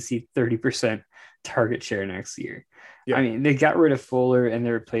chance to see 30% target share next year. Yeah. I mean, they got rid of Fuller and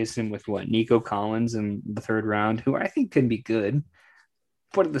they replaced him with Nico Collins in the 3rd round, who I think can be good.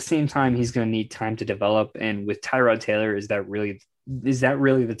 but at the same time, he's going to need time to develop. And with Tyrod Taylor, is that really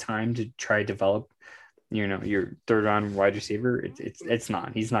the time to try to develop, your third round wide receiver? It's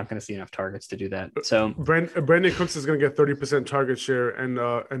not. He's not going to see enough targets to do that. So Brandon Cooks is going to get 30% target share and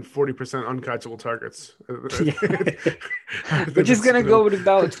 40% uncatchable targets, which is going to go with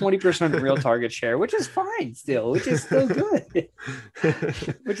about 20% real target share, which is fine still, which is still good.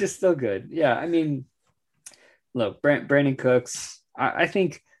 Which is still good. Yeah, I mean, look, Brandon Cooks. I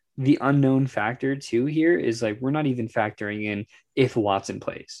think the unknown factor too here is like we're not even factoring in if Watson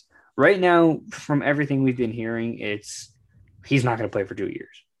plays. Right now, from everything we've been hearing, he's not going to play for 2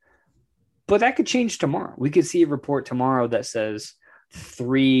 years. But that could change tomorrow. We could see a report tomorrow that says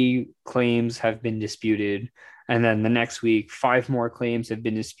 3 claims have been disputed. And then the next week, 5 more claims have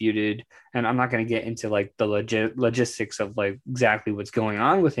been disputed. And I'm not going to get into like the logistics of like exactly what's going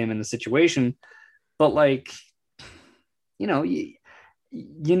on with him in the situation. But like, you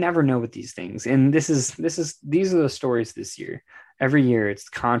never know with these things. And these are the stories this year. Every year it's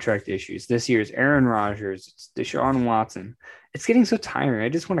contract issues. This year it's Aaron Rodgers, it's Deshaun Watson. It's getting so tiring. I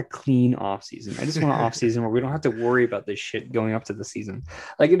just want a clean off season. I just want an off season where we don't have to worry about this shit going up to the season.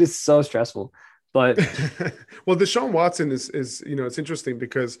 Like, it is so stressful. But well, Deshaun Watson is it's interesting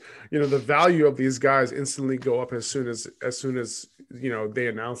because the value of these guys instantly go up as soon as they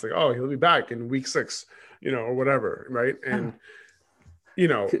announce like, oh, he'll be back in week 6, or whatever, right? And you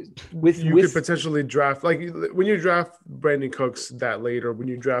could potentially draft, like when you draft Brandon Cooks that late, or when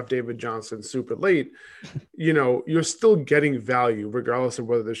you draft David Johnson super late, you're still getting value regardless of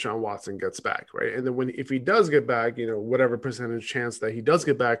whether Deshaun Watson gets back, right? And then if he does get back, whatever percentage chance that he does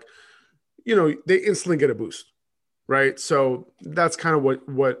get back, they instantly get a boost, right? So that's kind of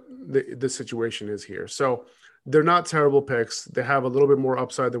what the situation is here. So they're not terrible picks. They have a little bit more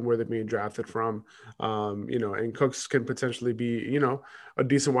upside than where they're being drafted from. And Cooks can potentially be, a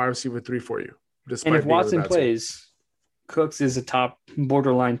decent wide receiver 3 for you. And if Watson plays, Cooks is a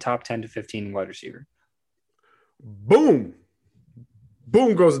borderline top 10 to 15 wide receiver. Boom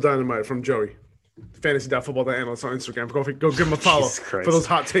goes the dynamite from Joey, fantasy.football, the analyst on Instagram. Go give him a follow for those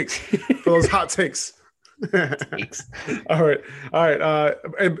hot takes. All right.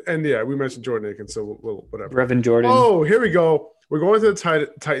 And yeah, we mentioned Jordan Akins, so we'll whatever. Brevin Jordan. Oh, here we go. We're going to the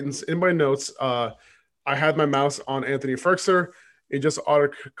Titans. In my notes, I had my mouse on Anthony Firkser. It just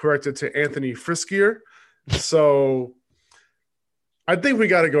auto-corrected to Anthony Friskier. So I think we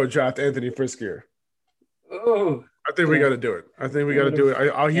got to go draft Anthony Friskier. Oh, I think we got to do it.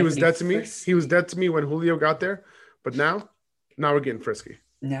 He was dead to me. He was dead to me when Julio got there, but now we're getting frisky.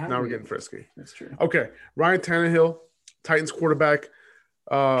 Now we're getting frisky. That's true. Okay, Ryan Tannehill, Titans quarterback.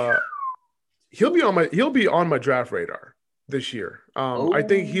 He'll be on my draft radar this year. I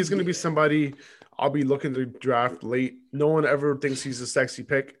think he's going to be somebody I'll be looking to draft late. No one ever thinks he's a sexy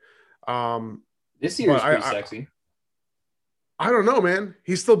pick. This year is pretty sexy. I don't know, man.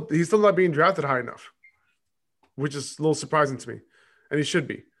 He's still not being drafted high enough, which is a little surprising to me, and he should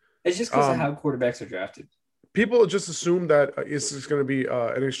be. It's just because of how quarterbacks are drafted. People just assume that it's just going to be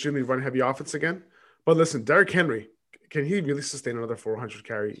an extremely run-heavy offense again. But listen, Derrick Henry, can he really sustain another 400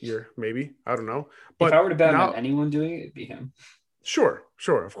 carry year? Maybe. I don't know. But if I were to bet on anyone doing it, it'd be him. Sure,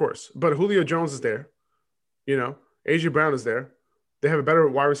 of course. But Julio Jones is there. A.J. Brown is there. They have a better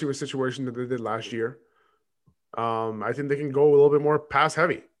wide receiver situation than they did last year. I think they can go a little bit more pass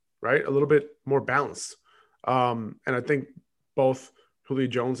heavy, right? A little bit more balanced. And I think both Julio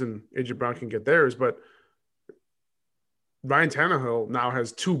Jones and A.J. Brown can get theirs, but Ryan Tannehill now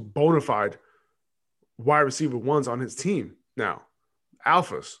has 2 bona fide wide receiver 1s on his team now,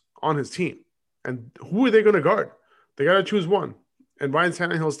 alphas on his team. And who are they going to guard? They got to choose one. And Ryan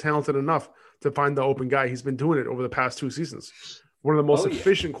Tannehill is talented enough to find the open guy. He's been doing it over the past 2 seasons. One of the most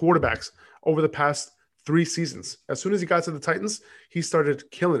efficient quarterbacks over the past 3 seasons. As soon as he got to the Titans, he started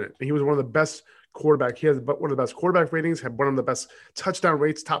killing it. And he was one of the best quarterback. He has one of the best quarterback ratings, had one of the best touchdown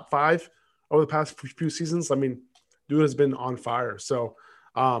rates, top 5 over the past few seasons. I mean, dude has been on fire. So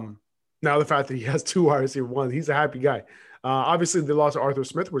now the fact that he has 2 wide receiver 1s, he's a happy guy. Obviously, they lost Arthur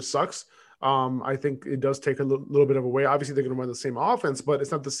Smith, which sucks. I think it does take a little bit of a way. Obviously, they're going to run the same offense, but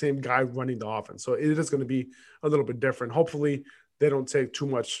it's not the same guy running the offense. So it is going to be a little bit different. Hopefully, they don't take too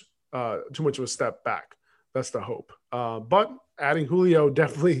much of a step back. That's the hope. But adding Julio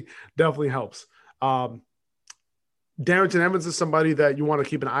definitely helps. Darrington Evans is somebody that you want to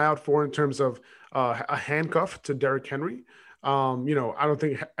keep an eye out for in terms of a handcuff to Derrick Henry. I don't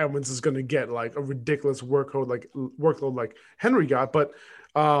think Evans is going to get like a ridiculous workload like Henry got, but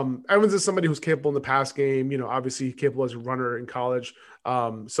Evans is somebody who's capable in the pass game. Obviously capable as a runner in college.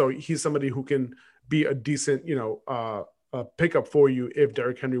 So he's somebody who can be a decent, pickup for you if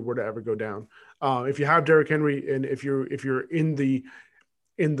Derrick Henry were to ever go down. If you have Derrick Henry, and if you're in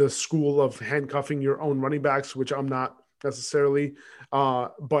the school of handcuffing your own running backs, which I'm not necessarily,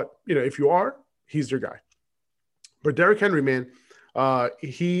 but if you are, he's your guy. But Derrick Henry, man,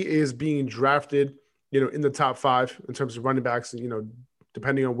 he is being drafted, in the top 5 in terms of running backs,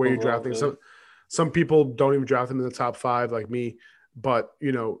 depending on where you're drafting. Really? Some people don't even draft him in the top 5 like me, but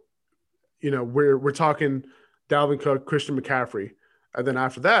we're talking Dalvin Cook, Christian McCaffrey. And then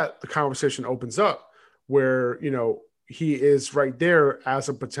after that, the conversation opens up where, he is right there as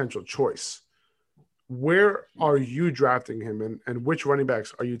a potential choice. Where are you drafting him, and which running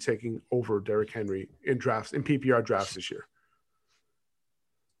backs are you taking over Derrick Henry in PPR drafts this year?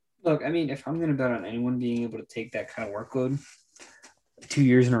 Look, I mean, if I'm going to bet on anyone being able to take that kind of workload 2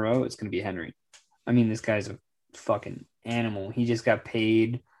 years in a row, it's going to be Henry. I mean, this guy's a fucking animal. He just got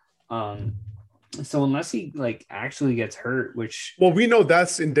paid. So unless he actually gets hurt, which we know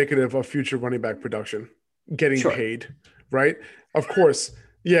that's indicative of future running back production getting paid, right? Of course.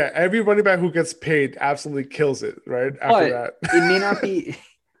 Yeah, every running back who gets paid absolutely kills it, right? After that. It may not be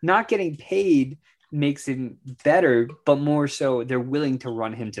not getting paid makes him better, but more so they're willing to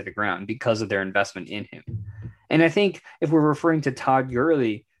run him to the ground because of their investment in him. And I think if we're referring to Todd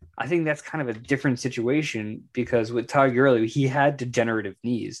Gurley, I think that's kind of a different situation, because with Todd Gurley, he had degenerative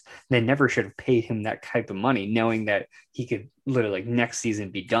knees. They never should have paid him that type of money, knowing that he could literally next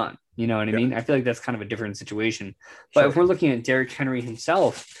season be done. You know what I mean? I feel like that's kind of a different situation. But if we're looking at Derrick Henry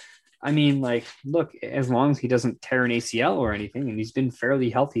himself, I mean, look, as long as he doesn't tear an ACL or anything, and he's been fairly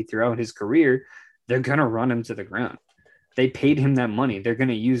healthy throughout his career, they're going to run him to the ground. They paid him that money. They're going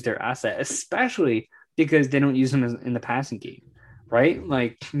to use their asset, especially because they don't use him in the passing game. Right?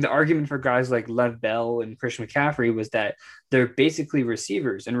 Like, the argument for guys like Lev Bell and Christian McCaffrey was that they're basically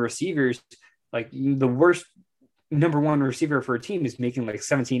receivers, and receivers, like, the worst number one receiver for a team is making like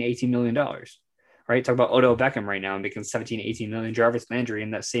 $17-18 million, right? Talk about Odell Beckham right now making 17-18 million, Jarvis Landry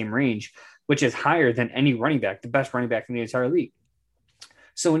in that same range, which is higher than any running back, the best running back in the entire league.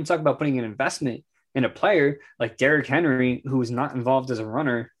 So when you talk about putting an investment in a player like Derrick Henry, who is not involved as a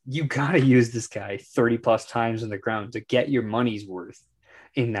runner, you got to use this guy 30 plus times on the ground to get your money's worth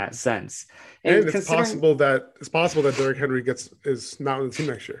in that sense. And it's possible that Derrick Henry is not on the team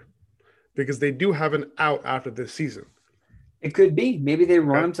next year, because they do have an out after this season. It could be. Maybe they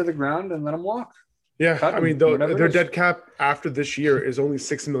run him to the ground and let him walk. Yeah, I mean, their dead cap after this year is only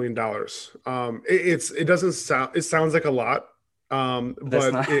 $6 million. It sounds like a lot.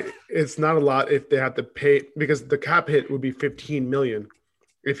 But it's not a lot if they have to pay, because the cap hit would be $15 million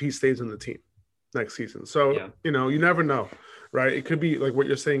if he stays on the team next season. So, you never know, right? It could be like what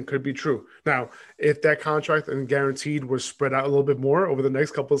you're saying could be true. Now, if that contract and guaranteed was spread out a little bit more over the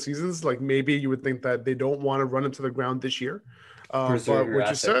next couple of seasons, like maybe you would think that they don't want to run him to the ground this year. But what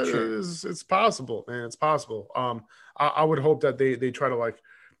you said is it's possible, man. It's possible. I would hope that they try to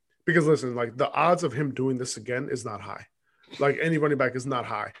because listen, the odds of him doing this again is not high. Like any running back is not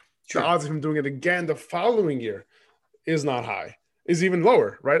high. Sure. The odds of him doing it again the following year is not high. Is even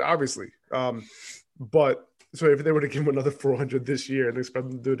lower, right? Obviously. But so if they were to give him another 400 this year and expect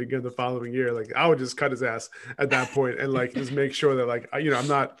him to do it again the following year, I would just cut his ass at that point and just make sure that I'm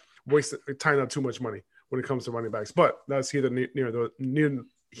not tying up too much money when it comes to running backs. But that's here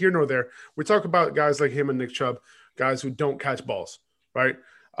nor there. We talk about guys like him and Nick Chubb, guys who don't catch balls, right?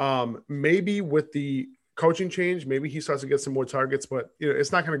 Maybe with the coaching change, maybe he starts to get some more targets, but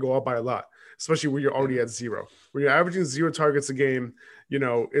it's not going to go up by a lot, especially when you're already at 0. When you're averaging 0 targets a game,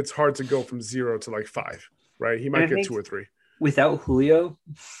 it's hard to go from 0 to 5, right? He might get 2 or 3. Without Julio,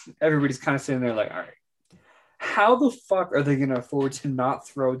 everybody's kind of sitting there all right, how the fuck are they going to afford to not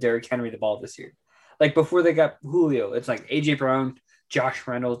throw Derrick Henry the ball this year? Before they got Julio, it's AJ Brown, Josh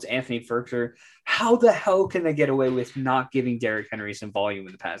Reynolds, Anthony Ferguson. How the hell can they get away with not giving Derrick Henry some volume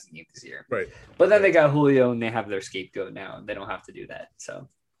in the passing game this year? Right. But then they got Julio and they have their scapegoat now, and they don't have to do that. So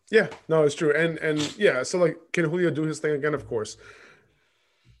yeah, no, it's true. And yeah, so can Julio do his thing again? Of course.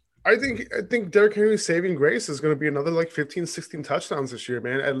 I think Derrick Henry's saving grace is going to be another 15, 16 touchdowns this year,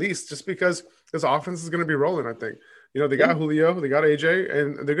 man, at least, just because this offense is going to be rolling. I think, they got Julio, they got AJ,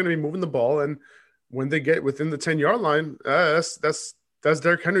 and they're going to be moving the ball. And when they get within the 10-yard line, that's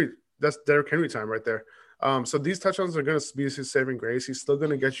Derrick Henry. That's Derrick Henry time right there. So these touchdowns are going to be his saving grace. He's still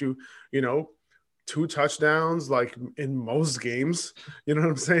going to get you, 2 touchdowns in most games. You know what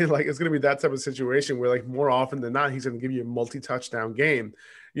I'm saying? It's going to be that type of situation where more often than not, he's going to give you a multi-touchdown game.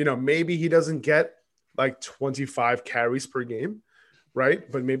 Maybe he doesn't get 25 carries per game,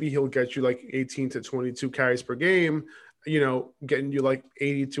 right? But maybe he'll get you 18 to 22 carries per game. getting you like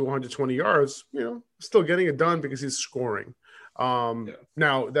 80 to 120 yards, still getting it done because he's scoring.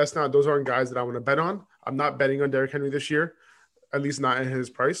 Now those aren't guys that I want to bet on. I'm not betting on Derrick Henry this year, at least not at his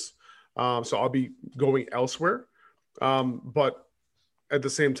price. So I'll be going elsewhere. But at the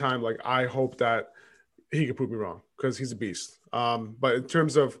same time, like, I hope that he can prove me wrong because he's a beast. But in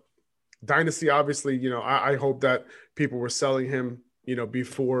terms of dynasty, obviously, I hope that people were selling him,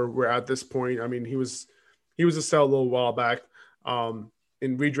 before we're at this point. I mean, he was a sell a little while back.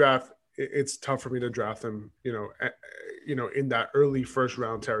 In redraft, it's tough for me to draft him, in that early first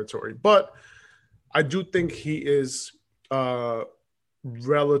round territory. But I do think he is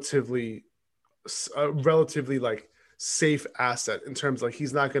relatively like safe asset in terms like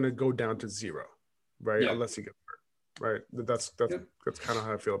he's not going to go down to zero, right? Yeah. Unless he gets hurt, right? That's kind of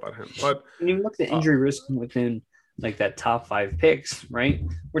how I feel about him. But when you look at the injury risk within like that top 5 picks, right?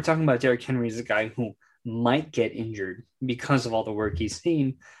 We're talking about Derrick Henry as a guy who might get injured because of all the work he's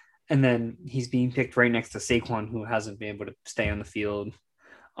seen. And then he's being picked right next to Saquon, who hasn't been able to stay on the field.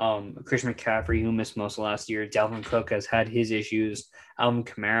 Christian McCaffrey, who missed most of last year. Dalvin Cook has had his issues. Alvin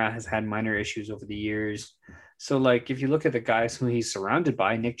Kamara has had minor issues over the years. So, like, if you look at the guys who he's surrounded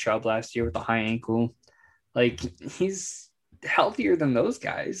by, Nick Chubb last year with the high ankle, like, he's healthier than those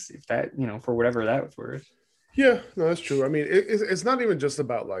guys, if that, for whatever that was worth. Yeah, no, that's true. I mean, it's not even just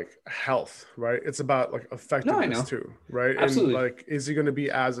about like health, right? It's about like effectiveness too, right? Absolutely. And like, is he going to be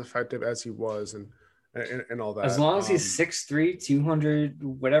as effective as he was, and all that? As long as he's 6'3", 200,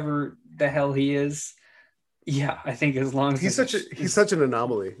 whatever the hell he is. Yeah, I think as long as he's such an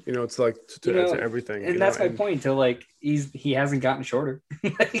anomaly, it's like to everything, and that's my point. To like, he hasn't gotten shorter.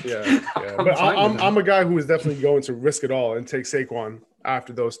 Like, yeah. But I'm a guy who is definitely going to risk it all and take Saquon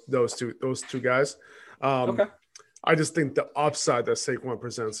after those two guys. Okay. I just think the upside that Saquon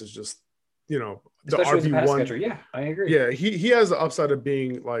presents is just, the RB1. Yeah, I agree. Yeah, he has the upside of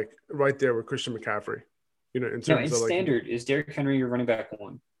being like right there with Christian McCaffrey. In terms of standard, is Derrick Henry your running back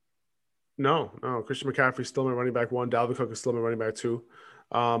 1? No. Christian McCaffrey's still my running back 1. Dalvin Cook is still my running back 2.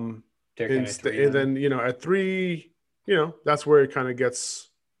 And then at 3, that's where it kind of gets,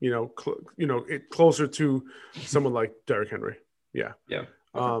 closer to someone like Derrick Henry. Yeah. Yeah.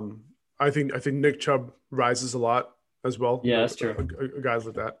 Okay. I think Nick Chubb rises a lot as well. Yeah, that's true. Guys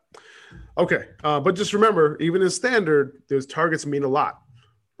like that. Okay, but just remember, even in standard, those targets mean a lot,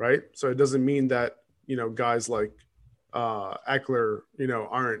 right? So it doesn't mean that guys like Eckler,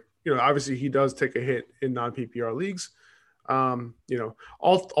 aren't. Obviously he does take a hit in non-PPR leagues.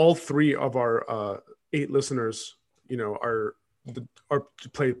 All 3 of our 8 listeners, are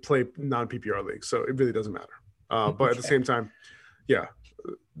play non-PPR leagues, so it really doesn't matter. But at the same time, yeah.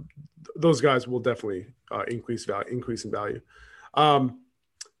 Those guys will definitely increase in value.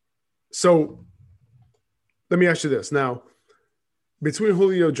 So let me ask you this now: between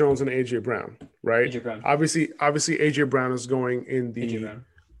Julio Jones and AJ Brown, right? AJ Brown. Obviously, AJ Brown is going in the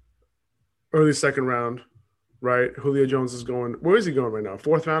early second round, right? Julio Jones is going. Where is he going right now?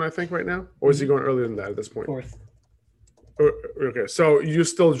 4th round, I think, right now, or is he going earlier than that at this point? 4th. Okay, so you're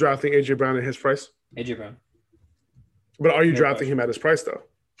still drafting AJ Brown at his price? AJ Brown. But are you drafting him at his price though?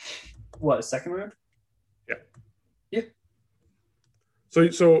 What, 2nd round? Yeah. So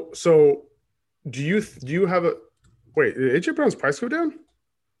do you have a wait? Did AJ Brown's price go down?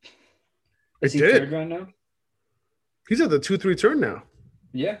 Is he 3rd round now? He's at the 2-3 turn now.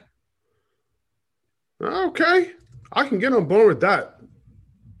 Yeah. Okay, I can get on board with that.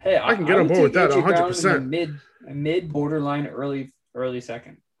 Hey, I can get on board with that 100%. Mid borderline early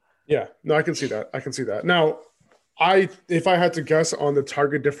second. Yeah, no, I can see that. Now, if I had to guess on the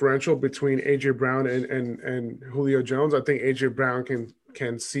target differential between AJ Brown and Julio Jones, I think AJ Brown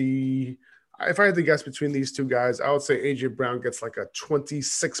can see. If I had to guess between these two guys, I would say AJ Brown gets like a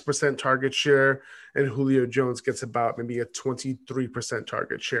 26% target share, and Julio Jones gets about maybe a 23%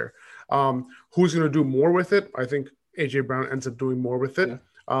 target share. Who's going to do more with it? I think AJ Brown ends up doing more with it.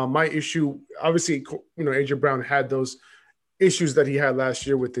 Yeah. My issue, obviously, AJ Brown had those issues that he had last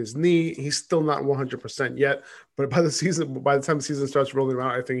year with his knee. He's still not 100% yet, but by the time the season starts rolling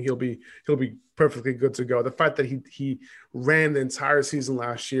around, I think he'll be perfectly good to go. The fact that he ran the entire season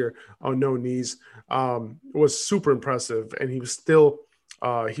last year on no knees was super impressive, and he was still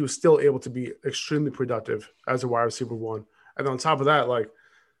able to be extremely productive as a wide receiver 1. And on top of that, I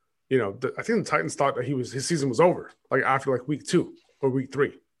think the Titans thought that his season was over, like after like week 2 or week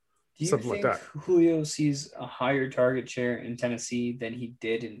 3. Do you think Julio sees a higher target share in Tennessee than he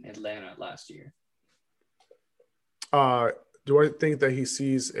did in Atlanta last year? Do I think that he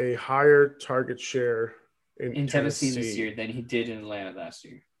sees a higher target share in Tennessee this year than he did in Atlanta last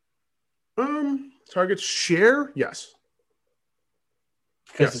year? Target share? Yes.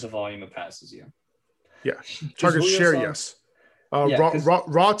 because of the volume of passes. Yeah. Target share, yes.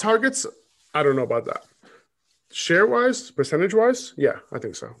 Raw targets, I don't know about that. Share-wise, percentage-wise, yeah, I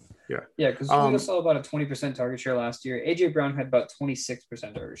think so. Yeah, because Julio saw about a 20% target share last year. AJ Brown had about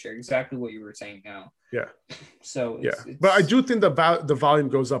 26% target share, exactly what you were saying now. Yeah. So it's... but I do think the volume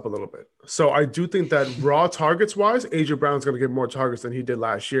goes up a little bit. So I do think that raw targets-wise, AJ Brown's going to get more targets than he did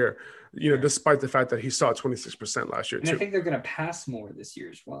last year. Despite the fact that he saw 26% last year too. I think they're going to pass more this year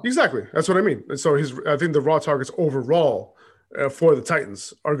as well. Exactly, that's what I mean. And so I think the raw targets overall for the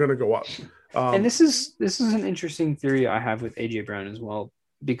Titans are going to go up. And this is an interesting theory I have with AJ Brown as well,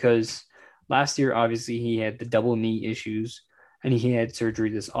 because last year obviously he had the double knee issues and he had surgery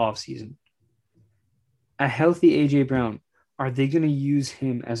this offseason. A healthy AJ Brown, are they going to use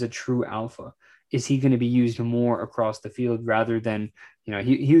him as a true alpha? Is he going to be used more across the field rather than,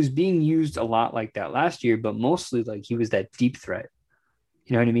 he was being used a lot like that last year, but mostly like he was that deep threat.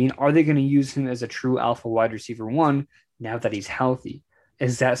 You know what I mean? Are they going to use him as a true alpha wide receiver one now that he's healthy?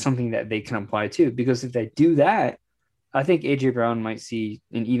 Is that something that they can apply to? Because if they do that, I think AJ Brown might see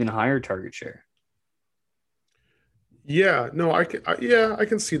an even higher target share. Yeah, no, I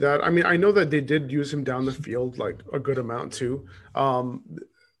can see that. I mean, I know that they did use him down the field like a good amount too.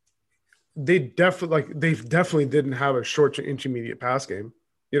 They definitely didn't have a short to intermediate pass game.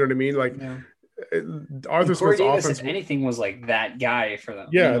 You know what I mean? Like Arthur Smith's offense, if anything, was like that guy for them.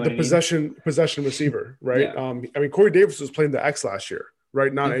 Yeah, the possession receiver, right? Yeah. I mean, Corey Davis was playing the X last year,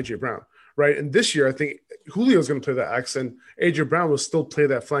 right? Not AJ Brown, right? And this year, I think Julio's going to play the X, and AJ Brown will still play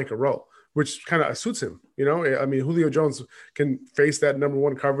that flanker role, which kind of suits him. I mean, Julio Jones can face that number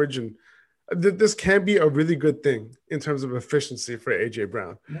one coverage, and this can be a really good thing in terms of efficiency for AJ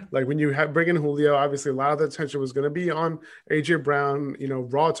Brown. Yeah. Like when you bring in Julio, obviously a lot of the attention was going to be on AJ Brown.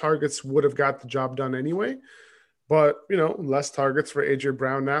 Raw targets would have got the job done anyway, but less targets for AJ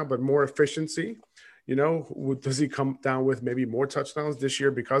Brown now, but more efficiency. Does he come down with maybe more touchdowns this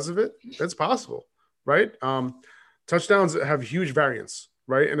year because of it? That's possible, right? Touchdowns have huge variance,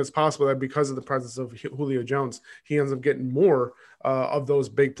 right? And it's possible that because of the presence of Julio Jones, he ends up getting more of those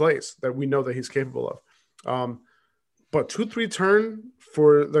big plays that we know that he's capable of. But 2-3 turn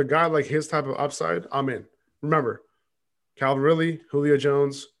for the guy like his type of upside, I'm in. Remember, Calvin Ridley, Julio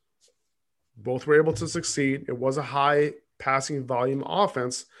Jones, both were able to succeed. It was a high passing volume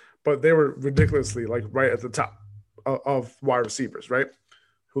offense, but they were ridiculously like right at the top of wide receivers, right?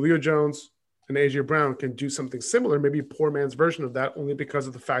 Julio Jones and AJ Brown can do something similar, maybe poor man's version of that, only because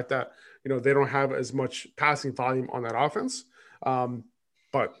of the fact that, they don't have as much passing volume on that offense.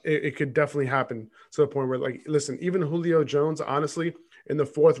 But it could definitely happen to the point where, like, listen, even Julio Jones, honestly, in the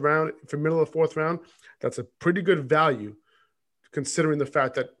fourth round, for middle of the fourth round, that's a pretty good value considering the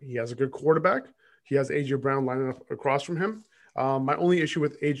fact that he has a good quarterback. He has AJ Brown lining up across from him. My only issue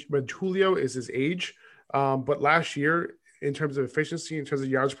with Julio is his age. But last year, in terms of efficiency, in terms of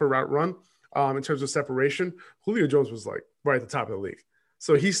yards per route run, in terms of separation, Julio Jones was like right at the top of the league.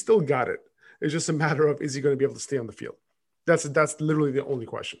 So he still got it. It's just a matter of, is he going to be able to stay on the field? That's literally the only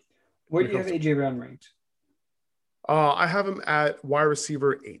question. Where do you have AJ Brown ranked? I have him at wide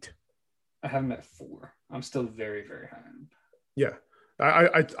receiver 8. I have him at 4. I'm still very, very high on him. Yeah.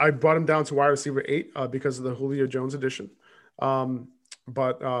 I brought him down to wide receiver 8 because of the Julio Jones addition. But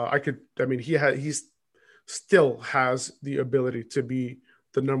he still has the ability to be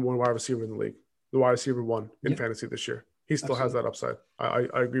the number one wide receiver in the league, the wide receiver 1 in fantasy this year. He still has that upside. I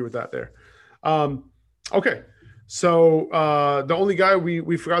agree with that there. Okay. So the only guy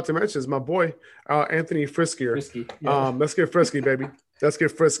we forgot to mention is my boy, Anthony Friskier. Frisky. Yeah. Let's get frisky, baby. Let's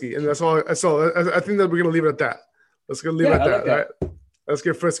get frisky. And that's all. I think that we're going to leave it at that. Let's leave it at that. Right? Let's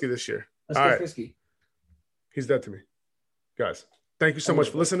get frisky this year. Frisky. He's dead to me. Guys, thank you so much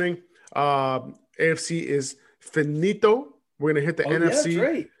for listening. AFC is finito. We're going to hit the NFC. Yeah, that's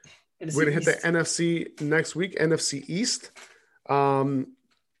right. We're going to hit the NFC next week, NFC East. Saquon,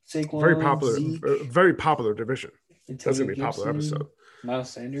 very popular division. That's going to be a popular episode. Miles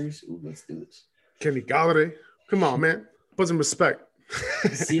Sanders. Ooh, let's do this. Kenny Galladay. Come on, man. Put some respect.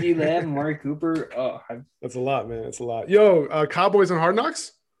 CeeDee Lamb, Amari Cooper. That's a lot, man. That's a lot. Yo, Cowboys and Hard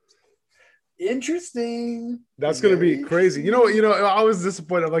Knocks? Interesting. That's going to be crazy. You know, I was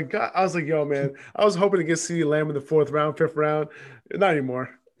disappointed. I was like, yo, man, I was hoping to get CeeDee Lamb in the 4th round, 5th round. Not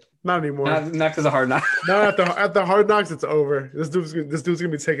anymore. Not because of Hard Knocks. No, at the Hard Knocks, it's over. This dude's gonna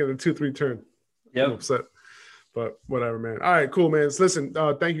be taking a 2-3 turn. Yep. I'm upset, but whatever, man. All right, cool, man. So listen,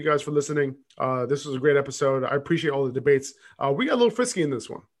 thank you guys for listening. This was a great episode. I appreciate all the debates. We got a little frisky in this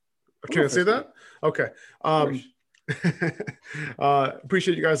one. Can I say that? Okay.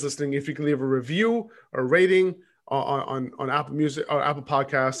 Appreciate you guys listening. If you can leave a review, a rating, on Apple Music or Apple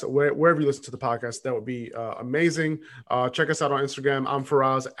Podcasts, wherever you listen to the podcast. That would be amazing. Check us out on Instagram. I'm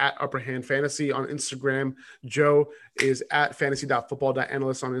Faraz at Upper Hand Fantasy on Instagram. Joe is at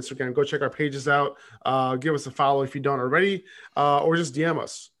fantasy.football.analyst on Instagram. Go check our pages out. Give us a follow if you don't already, or just DM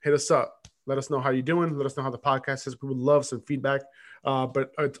us. Hit us up. Let us know how you're doing. Let us know how the podcast is. We would love some feedback.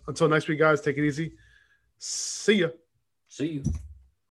 But until next week, guys, take it easy. See ya. See you.